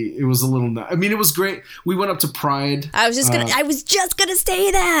 It was a little, I mean, it was great. We went up to Pride. I was just gonna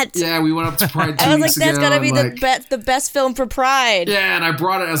say that. Yeah, we went up to Pride 2 I was weeks like, that's ago, gonna be the best film for Pride. Yeah, and I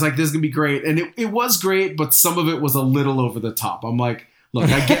brought it. I was like, this is gonna be great. And it was great, but some of it was a little over the top. I'm like, look,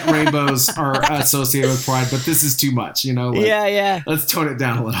 I get rainbows are associated with Pride, but this is too much, you know? Like, yeah. Let's tone it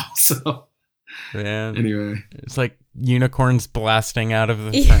down a little. So, man. Anyway. It's like unicorns blasting out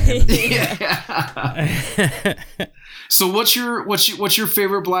of the frame. Yeah. So what's your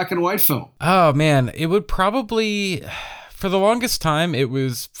favorite black and white film? Oh, man. It would probably... For the longest time, it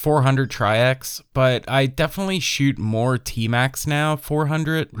was 400 Tri-X, but I definitely shoot more T-Max now,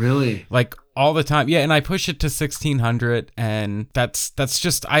 400. Really? Like, all the time. Yeah, and I push it to 1600, and that's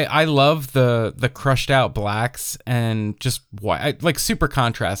just... I love the crushed out blacks and just white, like super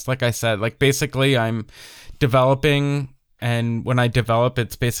contrast, like I said. Like, basically, I'm developing... And when I develop,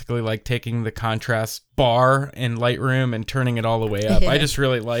 it's basically like taking the contrast bar in Lightroom and turning it all the way up. I just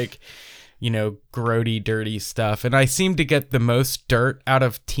really like, grody, dirty stuff. And I seem to get the most dirt out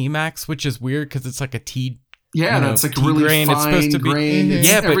of T-Max, which is weird because it's like a T. Yeah, that's like really grain. fine it's supposed to be, grain.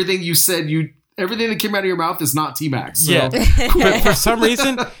 Yeah, but everything you said, everything that came out of your mouth is not T-Max. So. Yeah, but for some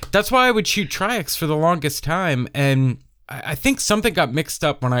reason, that's why I would shoot Tri-X for the longest time. And I think something got mixed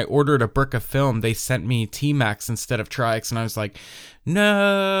up when I ordered a brick of film. They sent me T-Max instead of Tri-X, and I was like,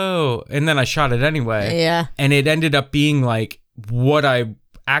 no. And then I shot it anyway. Yeah. And it ended up being like what I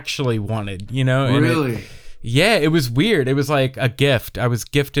actually wanted, And really? It was weird. It was like a gift. I was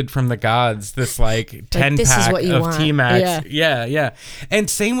gifted from the gods this like 10-pack of T-Max. Yeah. And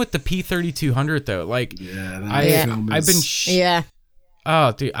same with the P3200 though. Like, I've been...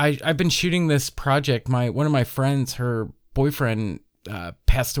 Oh, dude, I've been shooting this project. One of my friends, her boyfriend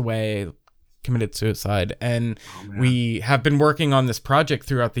passed away committed suicide. And we have been working on this project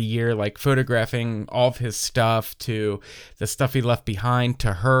throughout the year, like photographing all of his stuff, to the stuff he left behind,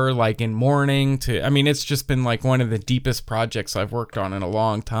 to her, like in mourning, to, I mean, it's just been like one of the deepest projects I've worked on in a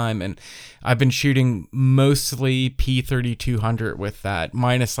long time. And I've been shooting mostly P3200 with that,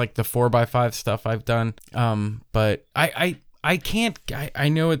 minus like the 4x5 stuff I've done. But I can't, I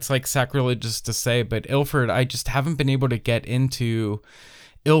know it's like sacrilegious to say, but Ilford, I just haven't been able to get into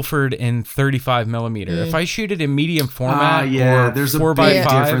Ilford in 35 millimeter. If I shoot it in medium format, or there's a 4x5, big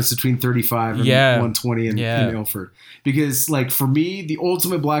difference between 35 and 120 in Ilford. Because like for me, the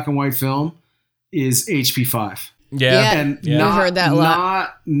ultimate black and white film is HP5. And I heard that a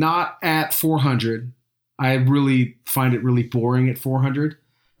lot. Not at 400. I really find it really boring at 400.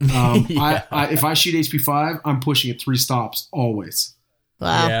 If I shoot HP5, I'm pushing it 3 stops always.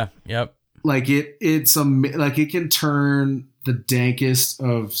 Wow. Yeah. Yep. Like it can turn the dankest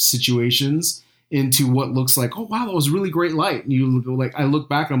of situations into what looks like, oh wow, that was really great light. And you go like, I look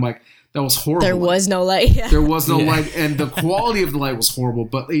back and I'm like, that was horrible. There was no light. There was no light, and the quality of the light was horrible.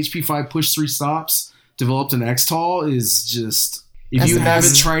 But HP5 push 3 stops, developed an X-Tall is just, if you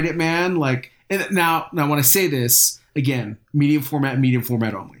haven't tried it, man, like, and now when I say this, again, medium format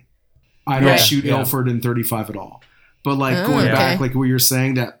only. I don't shoot Ilford in 35 at all. But like going back, like what you're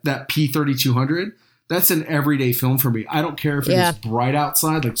saying, that P3200, that's an everyday film for me. I don't care if it is bright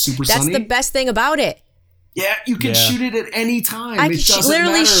outside, like super sunny. That's the best thing about it. Yeah, you can shoot it at any time. I can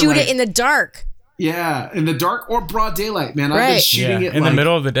literally shoot it in the dark. Yeah, in the dark or broad daylight, man. I've been shooting it in the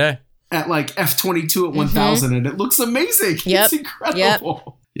middle of the day at like F22 at 1000, and it looks amazing. It's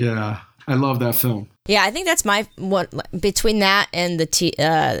incredible. Yeah, I love that film. Yeah, I think that's my one, between that and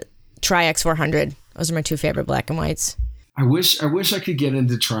the Tri-X 400. Those are my 2 favorite black and whites. I wish I could get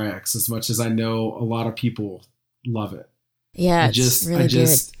into Tri-X as much as I know a lot of people love it. Yeah, it's really good.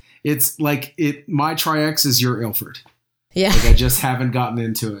 It's like my Tri-X is your Ilford. Yeah. Like I just haven't gotten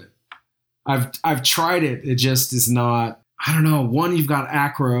into it. I've tried it. It just is not, I don't know. One, you've got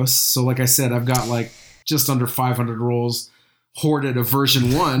Acros. So like I said, I've got like just under 500 rolls hoarded of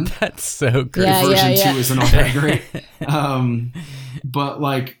version 1. That's so great. Version 2 isn't all that great. But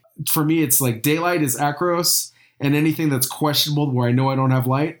like for me, it's like daylight is Acros, and anything that's questionable where I know I don't have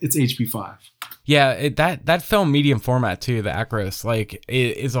light, it's HP5. Yeah, that film medium format too, the Acros, like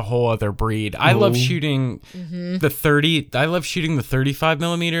it is a whole other breed. I love shooting the 30. I love shooting the 35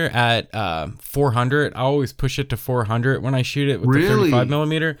 millimeter at 400. I always push it to 400 when I shoot it with the 35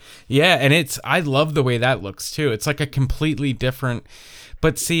 millimeter. Yeah, and I love the way that looks too. It's like a completely different.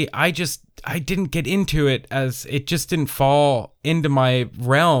 But see, I didn't get into it as it just didn't fall into my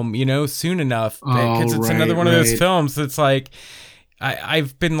realm, soon enough. Because it's another one of those films that's like,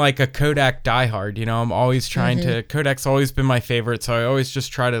 I've been like a Kodak diehard, I'm always trying to, Kodak's always been my favorite. So I always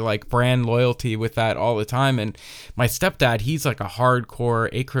just try to like brand loyalty with that all the time. And my stepdad, he's like a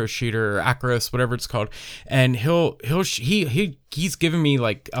hardcore Acros shooter, or Acros, whatever it's called. And he's given me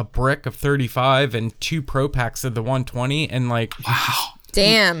like a brick of 35 and 2 Pro Packs of the 120. And like, wow.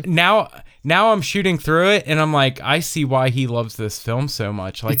 Damn. Now I'm shooting through it and I'm like, I see why he loves this film so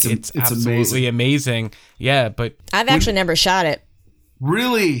much. Like it's absolutely amazing. Yeah, but I've actually never shot it.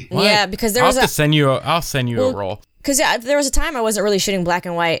 Really? What? Yeah, because I'll send you a roll. Because there was a time I wasn't really shooting black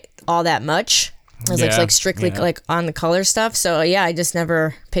and white all that much. I was like strictly like on the color stuff. So yeah, I just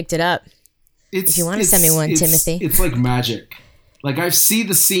never picked it up. If you want to send me one, Timothy. It's like magic. Like I see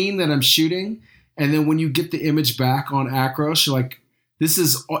the scene that I'm shooting, and then when you get the image back on Acros, you're like, this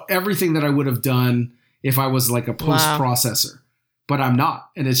is everything that I would have done if I was like a post-processor. But I'm not,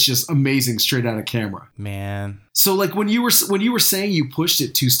 and it's just amazing straight out of camera. Man. So like when you were saying you pushed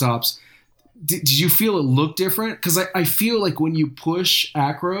it 2 stops, did you feel it looked different? Because I feel like when you push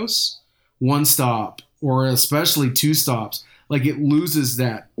Acros 1 stop, or especially 2 stops, like it loses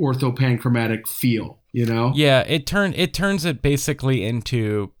that orthopanchromatic feel. Yeah, it turns it basically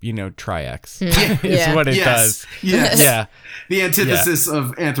into Tri-X. Is what it does. Yes. Yeah. The antithesis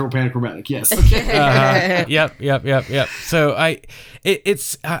of anthropanchromatic. Yes. Okay. Yep. So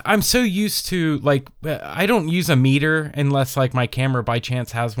I'm so used to like I don't use a meter unless like my camera by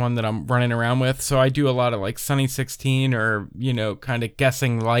chance has one that I'm running around with. So I do a lot of like Sunny 16 or kind of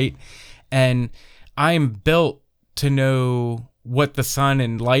guessing light, and I'm built to know what the sun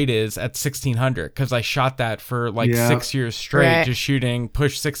and light is at 1600 because I shot that for like 6 years straight, just shooting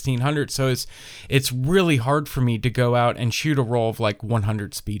push 1600. So it's really hard for me to go out and shoot a roll of like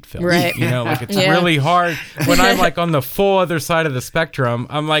 100 speed film. Like it's really hard when I'm like on the full other side of the spectrum.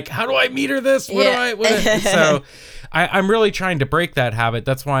 I'm like, how do I meter this? So I'm really trying to break that habit.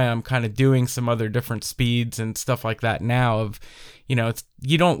 That's why I'm kind of doing some other different speeds and stuff like that now of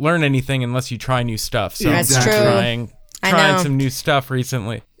you don't learn anything unless you try new stuff. So That's I'm true. trying some new stuff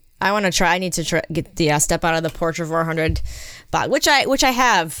recently. I want to try. I need to get the step out of the Portra 400, which I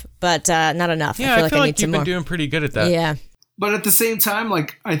have, but not enough. Yeah, I feel like you've been doing pretty good at that. Yeah. But at the same time,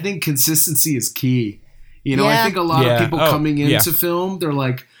 like, I think consistency is key. I think a lot of people coming into film, they're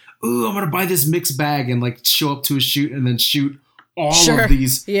like, ooh, I'm going to buy this mixed bag and like show up to a shoot and then shoot all of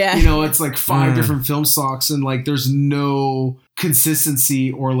these. Yeah. It's like 5 different film stocks and like there's no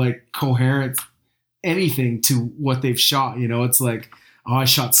consistency or like coherent anything to what they've shot. It's like, oh, I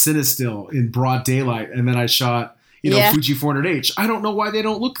shot Cinestill in broad daylight and then I shot, Fuji 400H. I don't know why they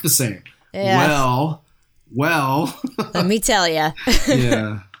don't look the same. Yeah. Well. Let me tell you.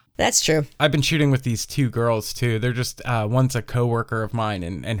 Yeah. That's true. I've been shooting with these 2 girls too. They're just, one's a coworker of mine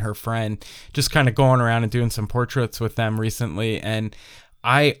and her friend, just kind of going around and doing some portraits with them recently. And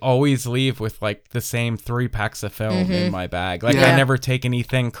I always leave with like the same 3 packs of film in my bag. Like I never take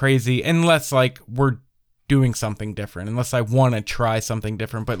anything crazy unless like we're doing something different, unless I want to try something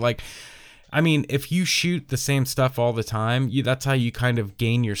different. But like, I mean, if you shoot the same stuff all the time, that's how you kind of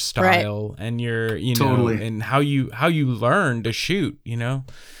gain your style and your, totally. And how you learn to shoot,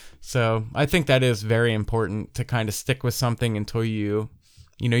 So I think that is very important to kind of stick with something until you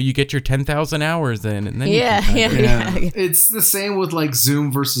get your 10,000 hours in, and then yeah. It's the same with like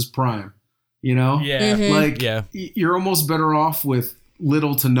zoom versus prime, like you're almost better off with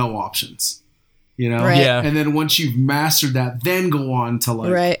little to no options, and then once you've mastered that, then go on to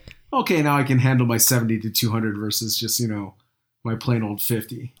like, okay, now I can handle my 70 to 200 versus just my plain old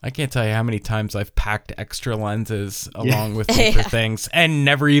 50. I can't tell you how many times I've packed extra lenses along with me for things and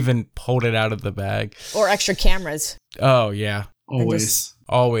never even pulled it out of the bag. Or extra cameras. Oh, yeah. Always.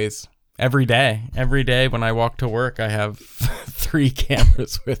 Every day when I walk to work, I have 3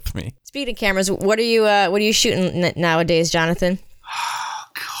 cameras with me. Speaking of cameras, what are you shooting nowadays, Jonathan? Oh,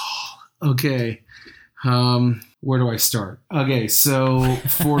 God. Okay. Where do I start? Okay, so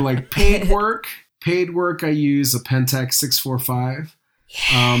for like paid work, I use a Pentax 645.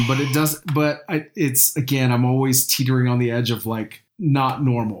 It's again, I'm always teetering on the edge of like not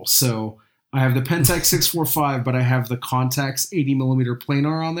normal. So I have the Pentax 645, but I have the Contax 80mm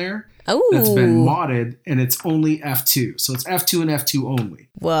planar on there. Oh, that's been modded, and it's only f2. So it's f2 and f2 only.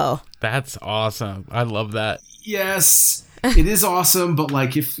 Whoa, that's awesome! I love that. Yes. It is awesome, but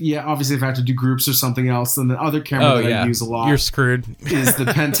like obviously if I have to do groups or something else, then the other camera I use a lot, you're screwed. Is the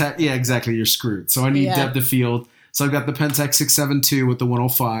Pentax? Yeah, exactly. You're screwed. So I need depth of field. So I've got the Pentax 672 with the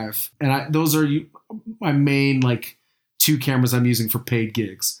 105, and those are my main like 2 cameras I'm using for paid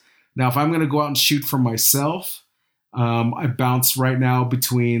gigs. Now, if I'm going to go out and shoot for myself, I bounce right now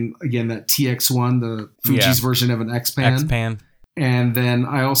between again that TX1, the Fuji's version of an X-Pan. And then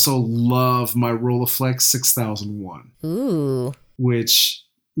I also love my Rolleiflex 6001. Ooh. Which,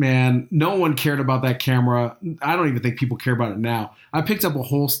 man, no one cared about that camera. I don't even think people care about it now. I picked up a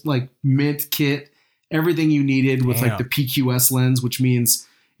whole like mint kit, everything you needed with like the PQS lens, which means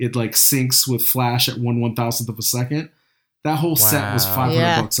it like syncs with flash at 1/1000th of a second. That whole set was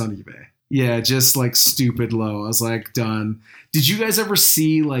 $500 on eBay. Yeah, just like stupid low. I was like, done. Did you guys ever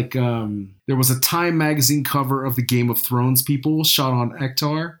see like there was a Time magazine cover of the Game of Thrones people shot on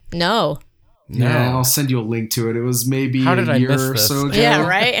Ektar? No. Yeah, I'll send you a link to it. It was maybe a year or so ago. Yeah,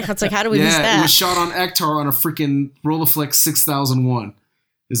 right? It's like, how do we miss that? Yeah, it was shot on Ektar on a freaking Rolleiflex 6001.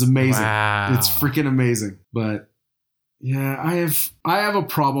 It's amazing. Wow. It's freaking amazing. But yeah, I have a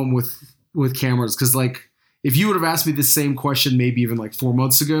problem with cameras because like if you would have asked me the same question maybe even like 4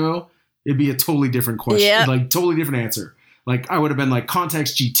 months ago, it'd be a totally different question. Like totally different answer. Like I would have been like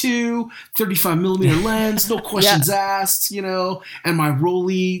Contax G2, 35mm lens, no questions asked, and my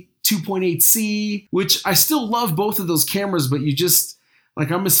Rolly 2.8C, which I still love both of those cameras, but you just like,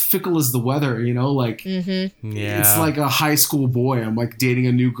 I'm as fickle as the weather, like it's like a high school boy. I'm like dating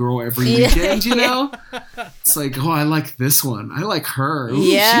a new girl every weekend, It's like, oh, I like this one. I like her. Ooh,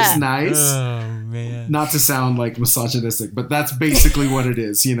 she's nice. Oh, man. Not to sound like misogynistic, but that's basically what it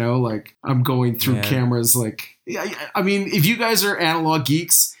is, like I'm going through cameras. Like, I mean, if you guys are analog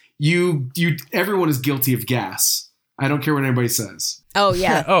geeks, everyone is guilty of gas. I don't care what anybody says. Oh,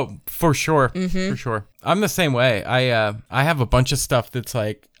 yeah. Oh, for sure. For sure. I'm the same way. I have a bunch of stuff that's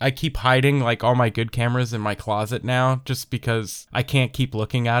like, I keep hiding like all my good cameras in my closet now just because I can't keep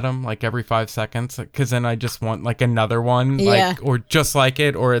looking at them like every 5 seconds because then I just want like another one like or just like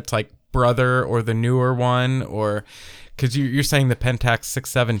it or it's like brother or the newer one or because you're saying the Pentax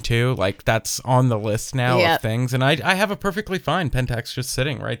 672, like that's on the list now of things, and I have a perfectly fine Pentax just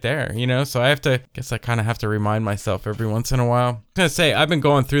sitting right there, you know. So I guess I kind of have to remind myself every once in a while. I'm gonna say I've been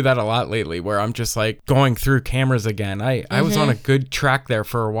going through that a lot lately, where I'm just like going through cameras again. I was on a good track there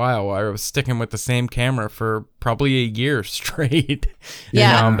for a while. I was sticking with the same camera for probably a year straight.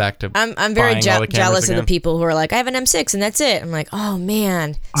 Yeah, and now I'm back to. I'm very jealous again. of the people who are like, I have an M6 and that's it. I'm like, oh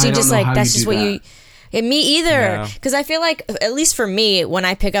man. So you're just like, that's just what you. Me either, because I feel like, at least for me, when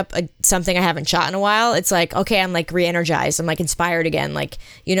I pick up something I haven't shot in a while, it's like, okay, I'm like re-energized, I'm like inspired again, like,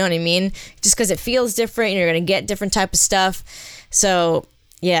 you know what I mean? Just because it feels different, and you're gonna get different type of stuff. So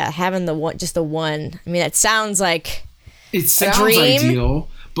yeah, having the one. I mean, that sounds like it sounds a dream, ideal,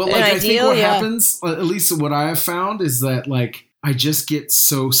 but like I think what happens, at least what I have found, is that like I just get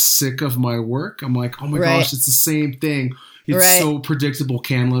so sick of my work. I'm like, oh my gosh, it's the same thing. It's so predictable,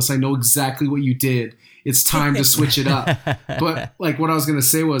 Canlas. I know exactly what you did. It's time to switch it up. But like what I was going to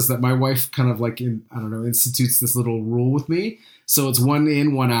say was that my wife kind of like, institutes this little rule with me. So it's one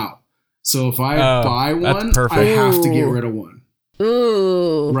in, one out. So if I buy one, I have to get rid of one.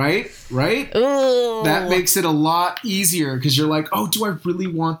 Ooh. Right? Ooh. That makes it a lot easier because you're like, oh, do I really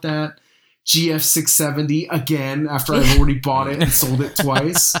want that GF 670 again after I've already bought it and sold it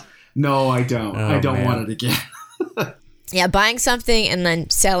twice? No, I don't. I don't want it again. Yeah, buying something and then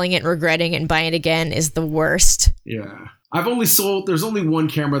selling it, regretting it, and buying it again is the worst. Yeah. There's only one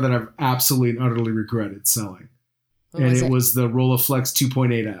camera that I've absolutely and utterly regretted selling. It was the Rolleiflex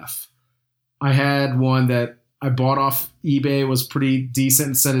 2.8F. I had one that I bought off eBay, was pretty decent,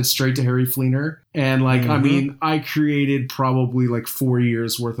 and sent it straight to Harry Fleener. And like, I mean, I created probably like 4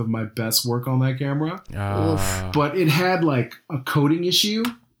 years worth of my best work on that camera. But it had like a coating issue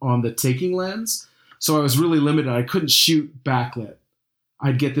on the taking lens. So I was really limited. I couldn't shoot backlit.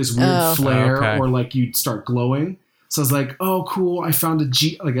 I'd get this weird flare or like you'd start glowing. So I was like, oh, cool. I found a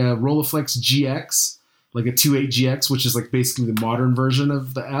Rolleiflex GX, like a 2.8 GX, which is like basically the modern version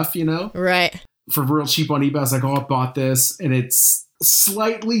of the F, you know? Right. For real cheap on eBay. I was like, oh, I bought this. And it's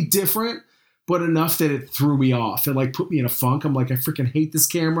slightly different, but enough that it threw me off. It like put me in a funk. I'm like, I freaking hate this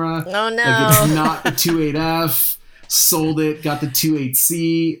camera. Oh, no. Like, it's not the 2.8F. Sold it, got the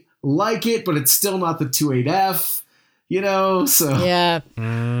 2.8C. Like it, but it's still not the 2.8F, you know? So yeah.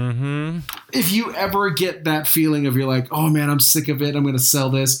 If you ever get that feeling of you're like, oh man, I'm sick of it, I'm going to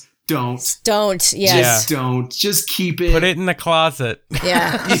sell this, don't. Yes. Just don't. Just keep it. Put it in the closet.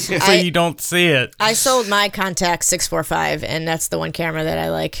 Yeah. So you don't see it. I sold my Contax 645, and that's the one camera that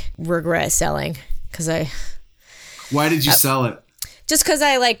I like regret selling Why did you sell it? Just because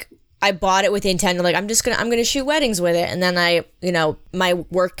I bought it with the intent of like, I'm gonna shoot weddings with it. And then my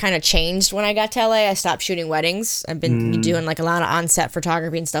work kind of changed when I got to LA. I stopped shooting weddings. I've been doing like a lot of on-set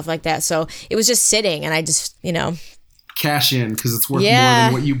photography and stuff like that. So it was just sitting, and I just, cash in because it's worth more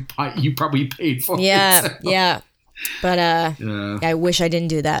than what you probably paid for it. So. Yeah. But I wish I didn't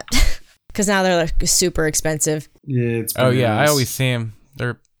do that because now they're like super expensive. Yeah. I always see them.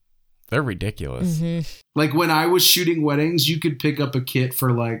 They're ridiculous. Mm-hmm. Like when I was shooting weddings, you could pick up a kit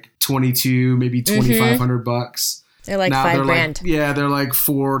for like $2,200, maybe $2,500. They're like now $5,000. They're like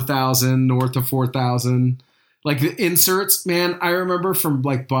 4,000, north of 4,000. Like the inserts, man, I remember from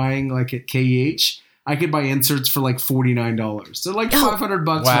like buying like at KEH, I could buy inserts for like $49. They're like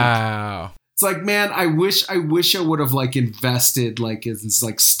 $500. Wow. It's like, man, I wish I would have like invested like in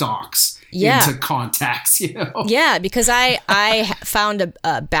like stocks into contacts, you know? Yeah, because I found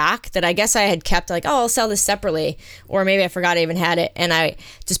a back that I guess I had kept like, oh, I'll sell this separately, or maybe I forgot I even had it, and I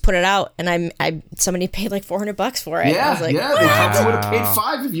just put it out, and somebody paid like $400 for it. Yeah, I was like, they probably would have paid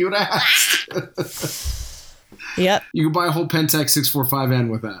 $5 if you would have asked. Yep. You can buy a whole Pentax 645N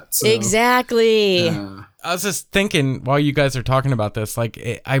with that. So. Exactly. I was just thinking while you guys are talking about this,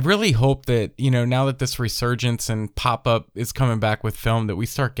 like, I really hope that, now that this resurgence and pop-up is coming back with film, that we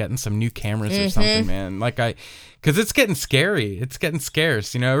start getting some new cameras or something, man. Because it's getting scary. It's getting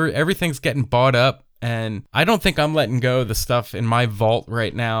scarce. Everything's getting bought up. And I don't think I'm letting go of the stuff in my vault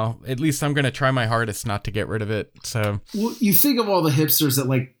right now. At least I'm going to try my hardest not to get rid of it. So, well, you think of all the hipsters that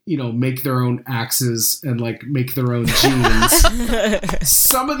make their own axes and like make their own jeans.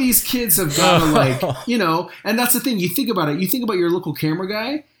 Some of these kids have got to and that's the thing. You think about it. You think about your local camera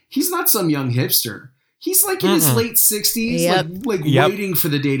guy. He's not some young hipster. He's like in his late 60s, waiting for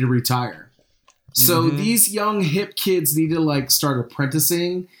the day to retire. So these young hip kids need to start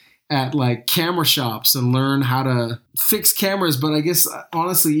apprenticing at camera shops and learn how to fix cameras. But I guess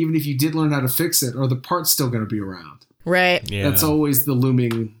honestly, even if you did learn how to fix it, are the parts still going to be around? Right. Yeah. That's always the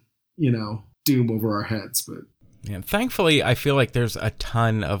looming, doom over our heads. But yeah, thankfully, I feel like there's a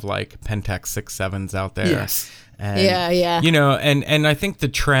ton of Pentax 6.7s out there. Yes. And, Yeah. You know, and I think the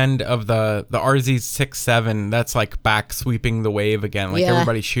trend of the RZ6-7, that's like back sweeping the wave again. Like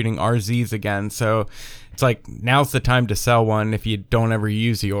everybody's shooting RZs again. So it's like now's the time to sell one if you don't ever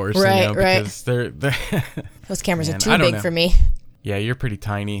use yours. Right, you know, because they're those cameras Man, are too big for me. Yeah, you're pretty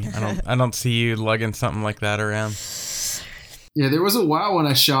tiny. I don't see you lugging something like that around. Yeah, there was a while when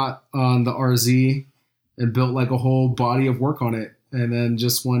I shot on the RZ and built like a whole body of work on it. And then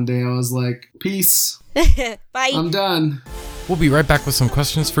just one day I was like, peace. Bye. I'm done. We'll be right back with some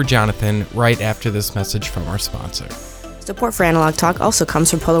questions for Jonathan right after this message from our sponsor. Support for Analog Talk also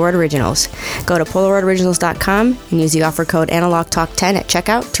comes from Polaroid Originals. Go to PolaroidOriginals.com and use the offer code AnalogTalk10 at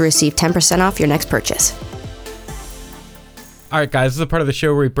checkout to receive 10% off your next purchase. All right, guys, this is a part of the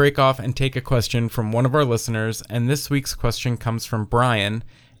show where we break off and take a question from one of our listeners. And this week's question comes from Brian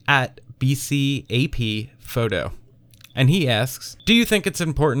at BCAP Photo. And he asks, do you think it's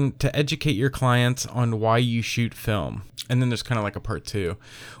important to educate your clients on why you shoot film? And then there's kind of like a part 2.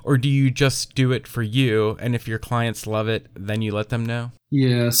 Or do you just do it for you? And if your clients love it, then you let them know?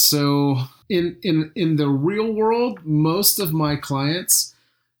 Yeah, so in the real world, most of my clients,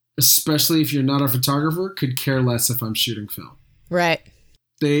 especially if you're not a photographer, could care less if I'm shooting film. Right.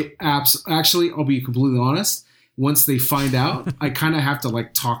 They actually, I'll be completely honest, once they find out, I kind of have to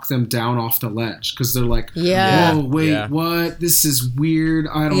like talk them down off the ledge because they're like, oh, wait, what? This is weird.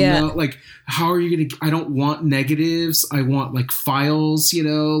 I don't know. Like, how are you going to, I don't want negatives. I want like files, you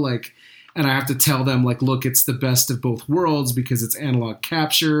know, like, and I have to tell them like, look, it's the best of both worlds because it's analog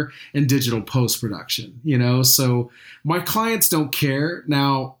capture and digital post-production, you know? So my clients don't care.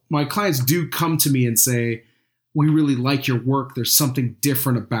 Now, my clients do come to me and say, we really like your work. There's something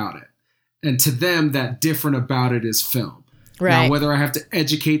different about it. And to them, that different about it is film. Right. Now, whether I have to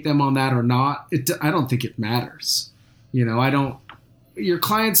educate them on that or not, I don't think it matters. You know, your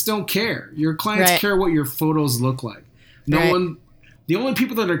clients don't care. Your clients care what your photos look like. The only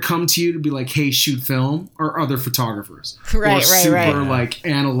people that are come to you to be like, hey, shoot film are other photographers. Or super like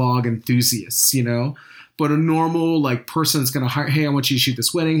analog enthusiasts, you know? But a normal like person that's going to hire, hey, I want you to shoot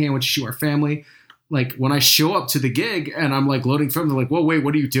this wedding. Hey, I want you to shoot our family. Like when I show up to the gig and I'm like loading film, they're like, whoa, wait,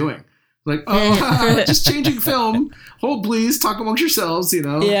 what are you doing? Like, oh, just changing film. Hold, please. Talk amongst yourselves. You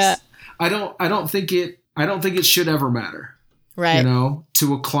know. Yeah. I don't think it should ever matter. Right. You know,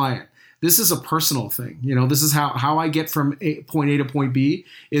 to a client. This is a personal thing. You know, this is how I get from point A to point B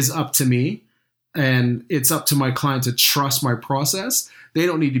is up to me, and it's up to my client to trust my process. They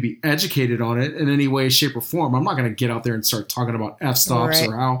don't need to be educated on it in any way, shape, or form. I'm not going to get out there and start talking about f-stops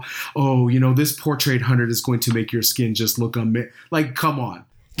or how, this portrait 100 is going to make your skin just look like, come on.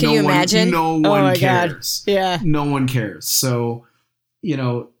 Can you imagine? No one cares. God. Yeah. No one cares. So, you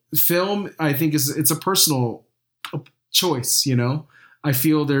know, film, I think it's a personal choice, you know. I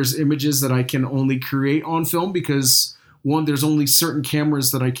feel there's images that I can only create on film because, one, there's only certain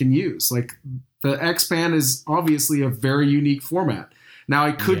cameras that I can use. Like the X-Pan is obviously a very unique format. Now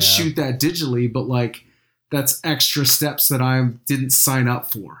I could shoot that digitally, but like that's extra steps that I didn't sign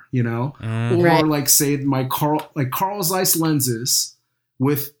up for, you know. Or like say my Carl Zeiss lenses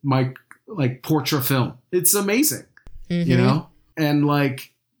with my like portrait film. It's amazing, you know? And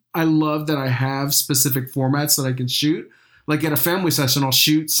like, I love that I have specific formats that I can shoot. Like at a family session, I'll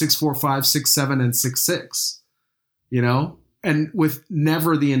shoot 6.45, 6.7, and 6.6, you know? And with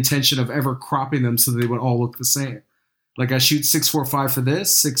never the intention of ever cropping them so they would all look the same. Like I shoot 6.45 for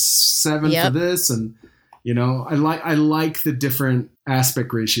this, 6.7 for this. And, you know, I like the different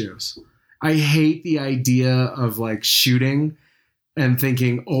aspect ratios. I hate the idea of like shooting and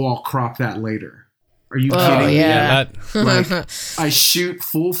thinking, oh, I'll crop that later. Are you kidding me? Yeah. Like, I shoot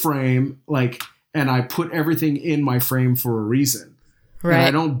full frame, like, and I put everything in my frame for a reason. Right. And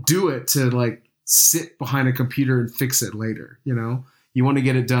I don't do it to like sit behind a computer and fix it later. You know, you want to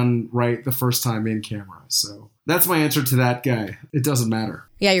get it done right the first time in camera. So that's my answer to that guy. It doesn't matter.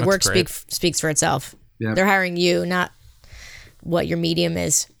 Yeah, your work speaks for itself. Yeah. They're hiring you, not what your medium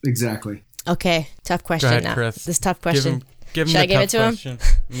is. Exactly. Okay, tough question. Go ahead, now. Chris. This tough question. Give him Should I give it to question. him?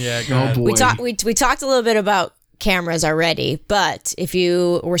 Yeah, go ahead. Boy. We talked a little bit about cameras already, but if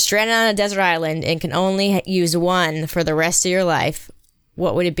you were stranded on a desert island and can only use one for the rest of your life,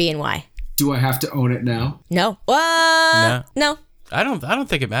 what would it be and why? Do I have to own it now? No. What? No. I don't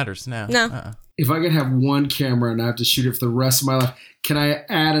think it matters now. No. If I could have one camera and I have to shoot it for the rest of my life, can I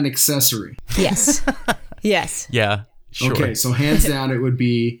add an accessory? Yes. Yes. Yeah. Sure. Okay, so hands down, it would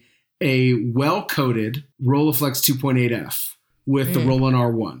be a well-coated Rolleiflex 2.8F with the Roland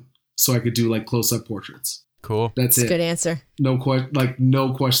R1, so I could do like close-up portraits. Cool. That's it. Good answer. No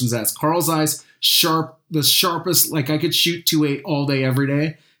questions asked. Carl Zeiss, the sharpest. Like I could shoot 2.8 all day, every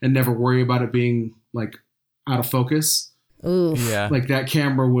day, and never worry about it being like out of focus. Ooh. Yeah. Like that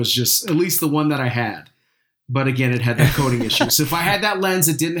camera was just, at least the one that I had. But again, it had that coating issue. So if I had that lens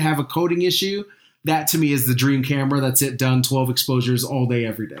that didn't have a coating issue, that to me is the dream camera. That's it, done, 12 exposures all day,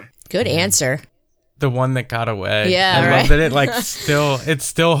 every day. Good answer. The one that got away. Yeah, I right. love that it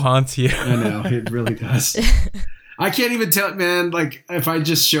still haunts you. I know, it really does. I can't even tell, man, like if I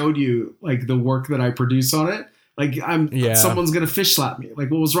just showed you like the work that I produce on it, like someone's going to fish slap me.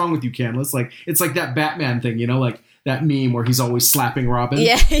 Like, what was wrong with you, Canlas? Like, it's like that Batman thing, you know, like that meme where he's always slapping Robin.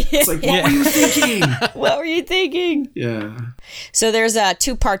 Yeah. It's like, what were you thinking? What were you thinking? Yeah. So there's a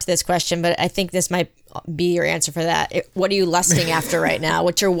 2-part to this question, but I think this might be your answer for that. What are you lusting after right now?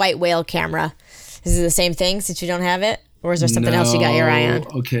 What's your white whale camera? Is it the same thing since you don't have it? Or is there something else you got your eye on?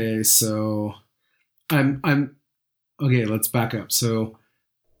 Okay, so I'm okay, let's back up. So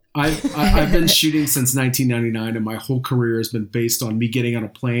I've been shooting since 1999, and my whole career has been based on me getting on a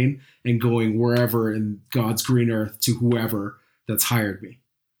plane and going wherever in God's green earth to whoever that's hired me.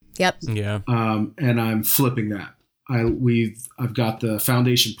 Yep. Yeah. And I'm flipping that. I've got the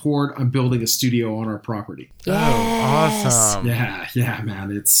foundation poured. I'm building a studio on our property. Yes. Oh, awesome. Yeah,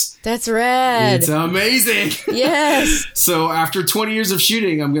 man. That's rad. It's amazing. Yes. So after 20 years of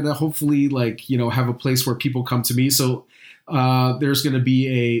shooting, I'm gonna hopefully have a place where people come to me. So there's gonna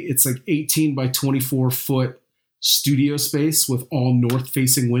be it's like 18 by 24 foot studio space with all north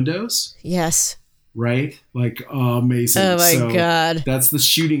facing windows. Yes. Right? Like amazing. Oh my God. That's the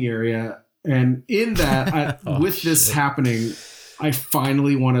shooting area. And in that, with this happening, I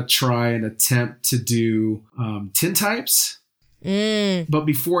finally want to try and attempt to do tintypes. But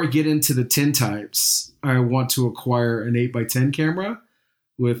before I get into the tintypes, I want to acquire an 8x10 camera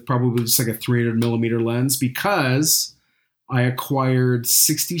with probably just like a 300 millimeter lens, because I acquired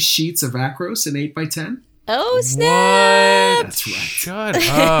 60 sheets of Acros in 8x10. Oh, snap. That's right. Shut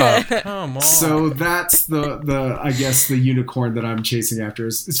up. Come on. So that's the I guess the unicorn that I'm chasing after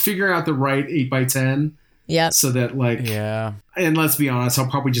is figuring out the right 8x10. Yep. So that yeah. And let's be honest, I'll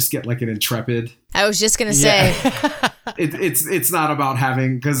probably just get like an Intrepid. I was just going to say. It's not about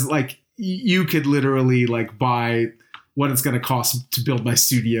having, because like you could literally like buy what it's going to cost to build my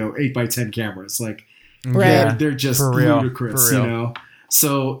studio 8x10 cameras. Like right. they're just ludicrous, you know?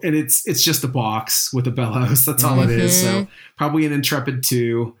 So, and it's just a box with a bellows. That's all it is. So probably an Intrepid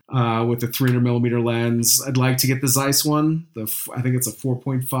 2 with a 300 millimeter lens. I'd like to get the Zeiss one. I think it's a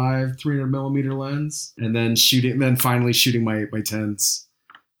 4.5 300 millimeter lens, and then finally shooting my 10s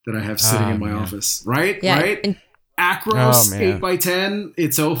that I have sitting in my office. Right? Yeah. Right? And Acros 8x10.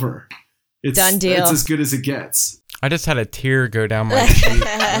 It's over. It's done deal. It's as good as it gets. I just had a tear go down my cheek.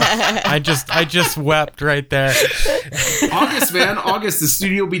 I just wept right there. August, man. August, the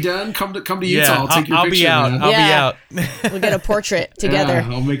studio will be done. Come to Utah. I'll take your I'll picture, be out. man. I'll be out. We'll get a portrait together.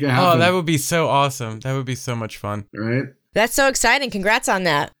 Yeah, I'll make it happen. Oh, that would be so awesome. That would be so much fun. Right? That's so exciting. Congrats on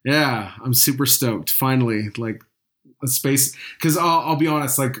that. Yeah, I'm super stoked. Finally, like a space. Because I'll be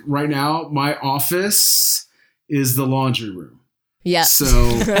honest, like right now, my office is the laundry room. Yeah. So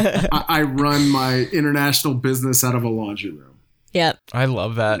I run my international business out of a laundry room. Yep. I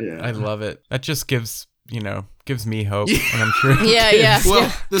love that. Yeah. I love it. That just gives me hope. And I'm sure. Yeah.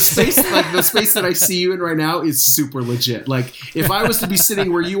 Well, the space that I see you in right now is super legit. Like if I was to be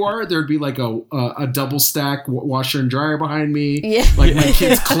sitting where you are, there'd be like a double stack washer and dryer behind me. Yeah. Like my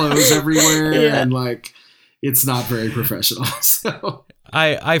kids' clothes everywhere, and like it's not very professional. So.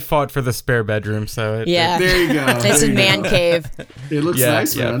 I fought for the spare bedroom, so there you go. It's a man cave. It looks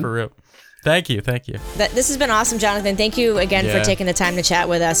nice, man. Yeah, for real. Thank you. This has been awesome, Jonathan. Thank you again for taking the time to chat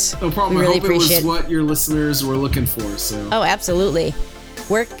with us. No problem. We really I hope appreciate it was what your listeners were looking for. So. Oh, absolutely.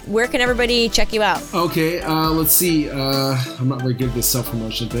 Where can everybody check you out? Okay, let's see. I'm not very good at this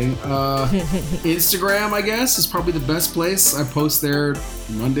self-promotion thing. Instagram, I guess, is probably the best place. I post there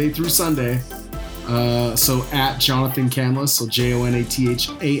Monday through Sunday. So at Jonathan Canlas, so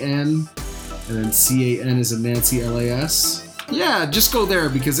JONATHAN, and then CAN is in Nancy LAS. Yeah, just go there,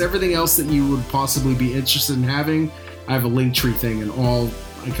 because everything else that you would possibly be interested in having, I have a Linktree thing, and all.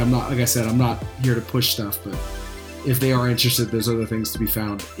 Like I'm not here to push stuff, but if they are interested, there's other things to be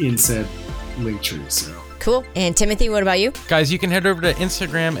found in said Linktree. So. Cool. And Timothy, what about you? Guys, you can head over to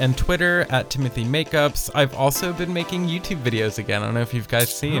Instagram and Twitter at Timothy Makeups. I've also been making YouTube videos again. I don't know if you've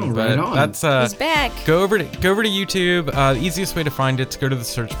guys seen, but that's he's back. Go over to YouTube. The easiest way to find it is go to the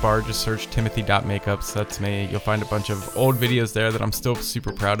search bar, just search Timothy.makeups. That's me. You'll find a bunch of old videos there that I'm still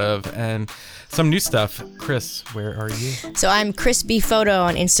super proud of, and some new stuff. Chris, where are you? So I'm Chris B Photo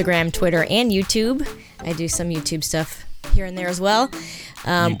on Instagram, Twitter, and YouTube. I do some YouTube stuff here and there as well.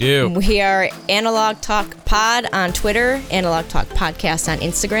 You do. We are Analog Talk Pod on Twitter, Analog Talk Podcast on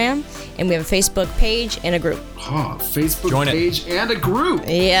Instagram, and we have a Facebook page and a group. Oh, Facebook page and a group.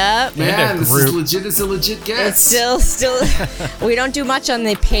 Yep. Man, this is legit. It's a legit guest. It's still. We don't do much on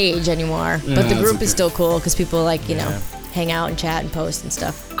the page anymore, but the group is still cool because people hang out and chat and post and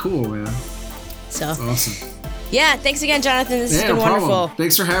stuff. Cool, man. So that's awesome. Yeah, thanks again, Jonathan. This has been wonderful.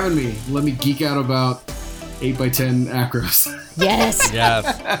 Thanks for having me. Let me geek out about 8x10 acros. Yes.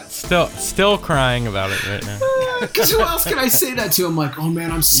 Yes. Still crying about it right now. Because who else can I say that to? I'm like, oh man,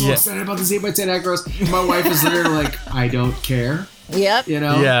 I'm so excited about this 8x10 acros. My wife is literally like, I don't care. Yep. You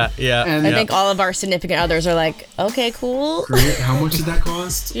know? Yeah. And I think all of our significant others are like, okay, cool. Great. How much did that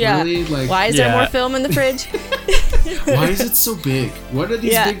cost? Yeah. Really? Like, why is there more film in the fridge? Why is it so big? What are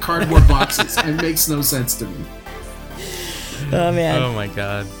these big cardboard boxes? It makes no sense to me. Oh man. Oh my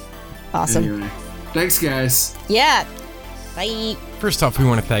god. Awesome. Anyway, thanks guys. Yeah. Bye. First off, we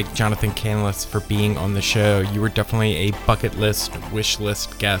want to thank Jonathan Canlas for being on the show. You were definitely a bucket list, wish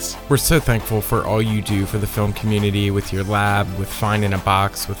list guest. We're so thankful for all you do for the film community with your lab, with Find in a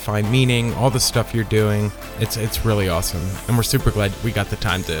Box, with Find Meaning, all the stuff you're doing. It's really awesome. And we're super glad we got the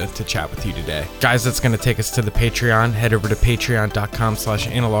time to chat with you today. Guys, that's going to take us to the Patreon. Head over to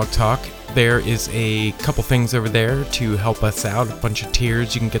patreon.com/analogtalk. There is a couple things over there to help us out, a bunch of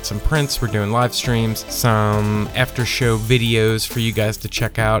tiers. You can get some prints. We're doing live streams, some after show videos for you guys to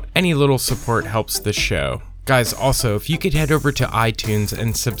check out. Any little support helps the show. Guys, also, if you could head over to iTunes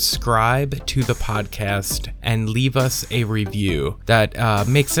and subscribe to the podcast and leave us a review, that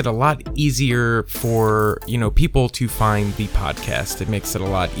makes it a lot easier for, people to find the podcast. It makes it a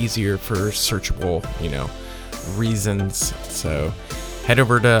lot easier for searchable, reasons. So head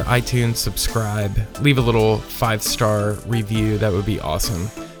over to iTunes, subscribe, leave a little 5-star review. That would be awesome.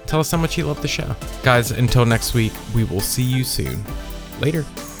 Tell us how much you love the show. Guys, until next week, we will see you soon. Later.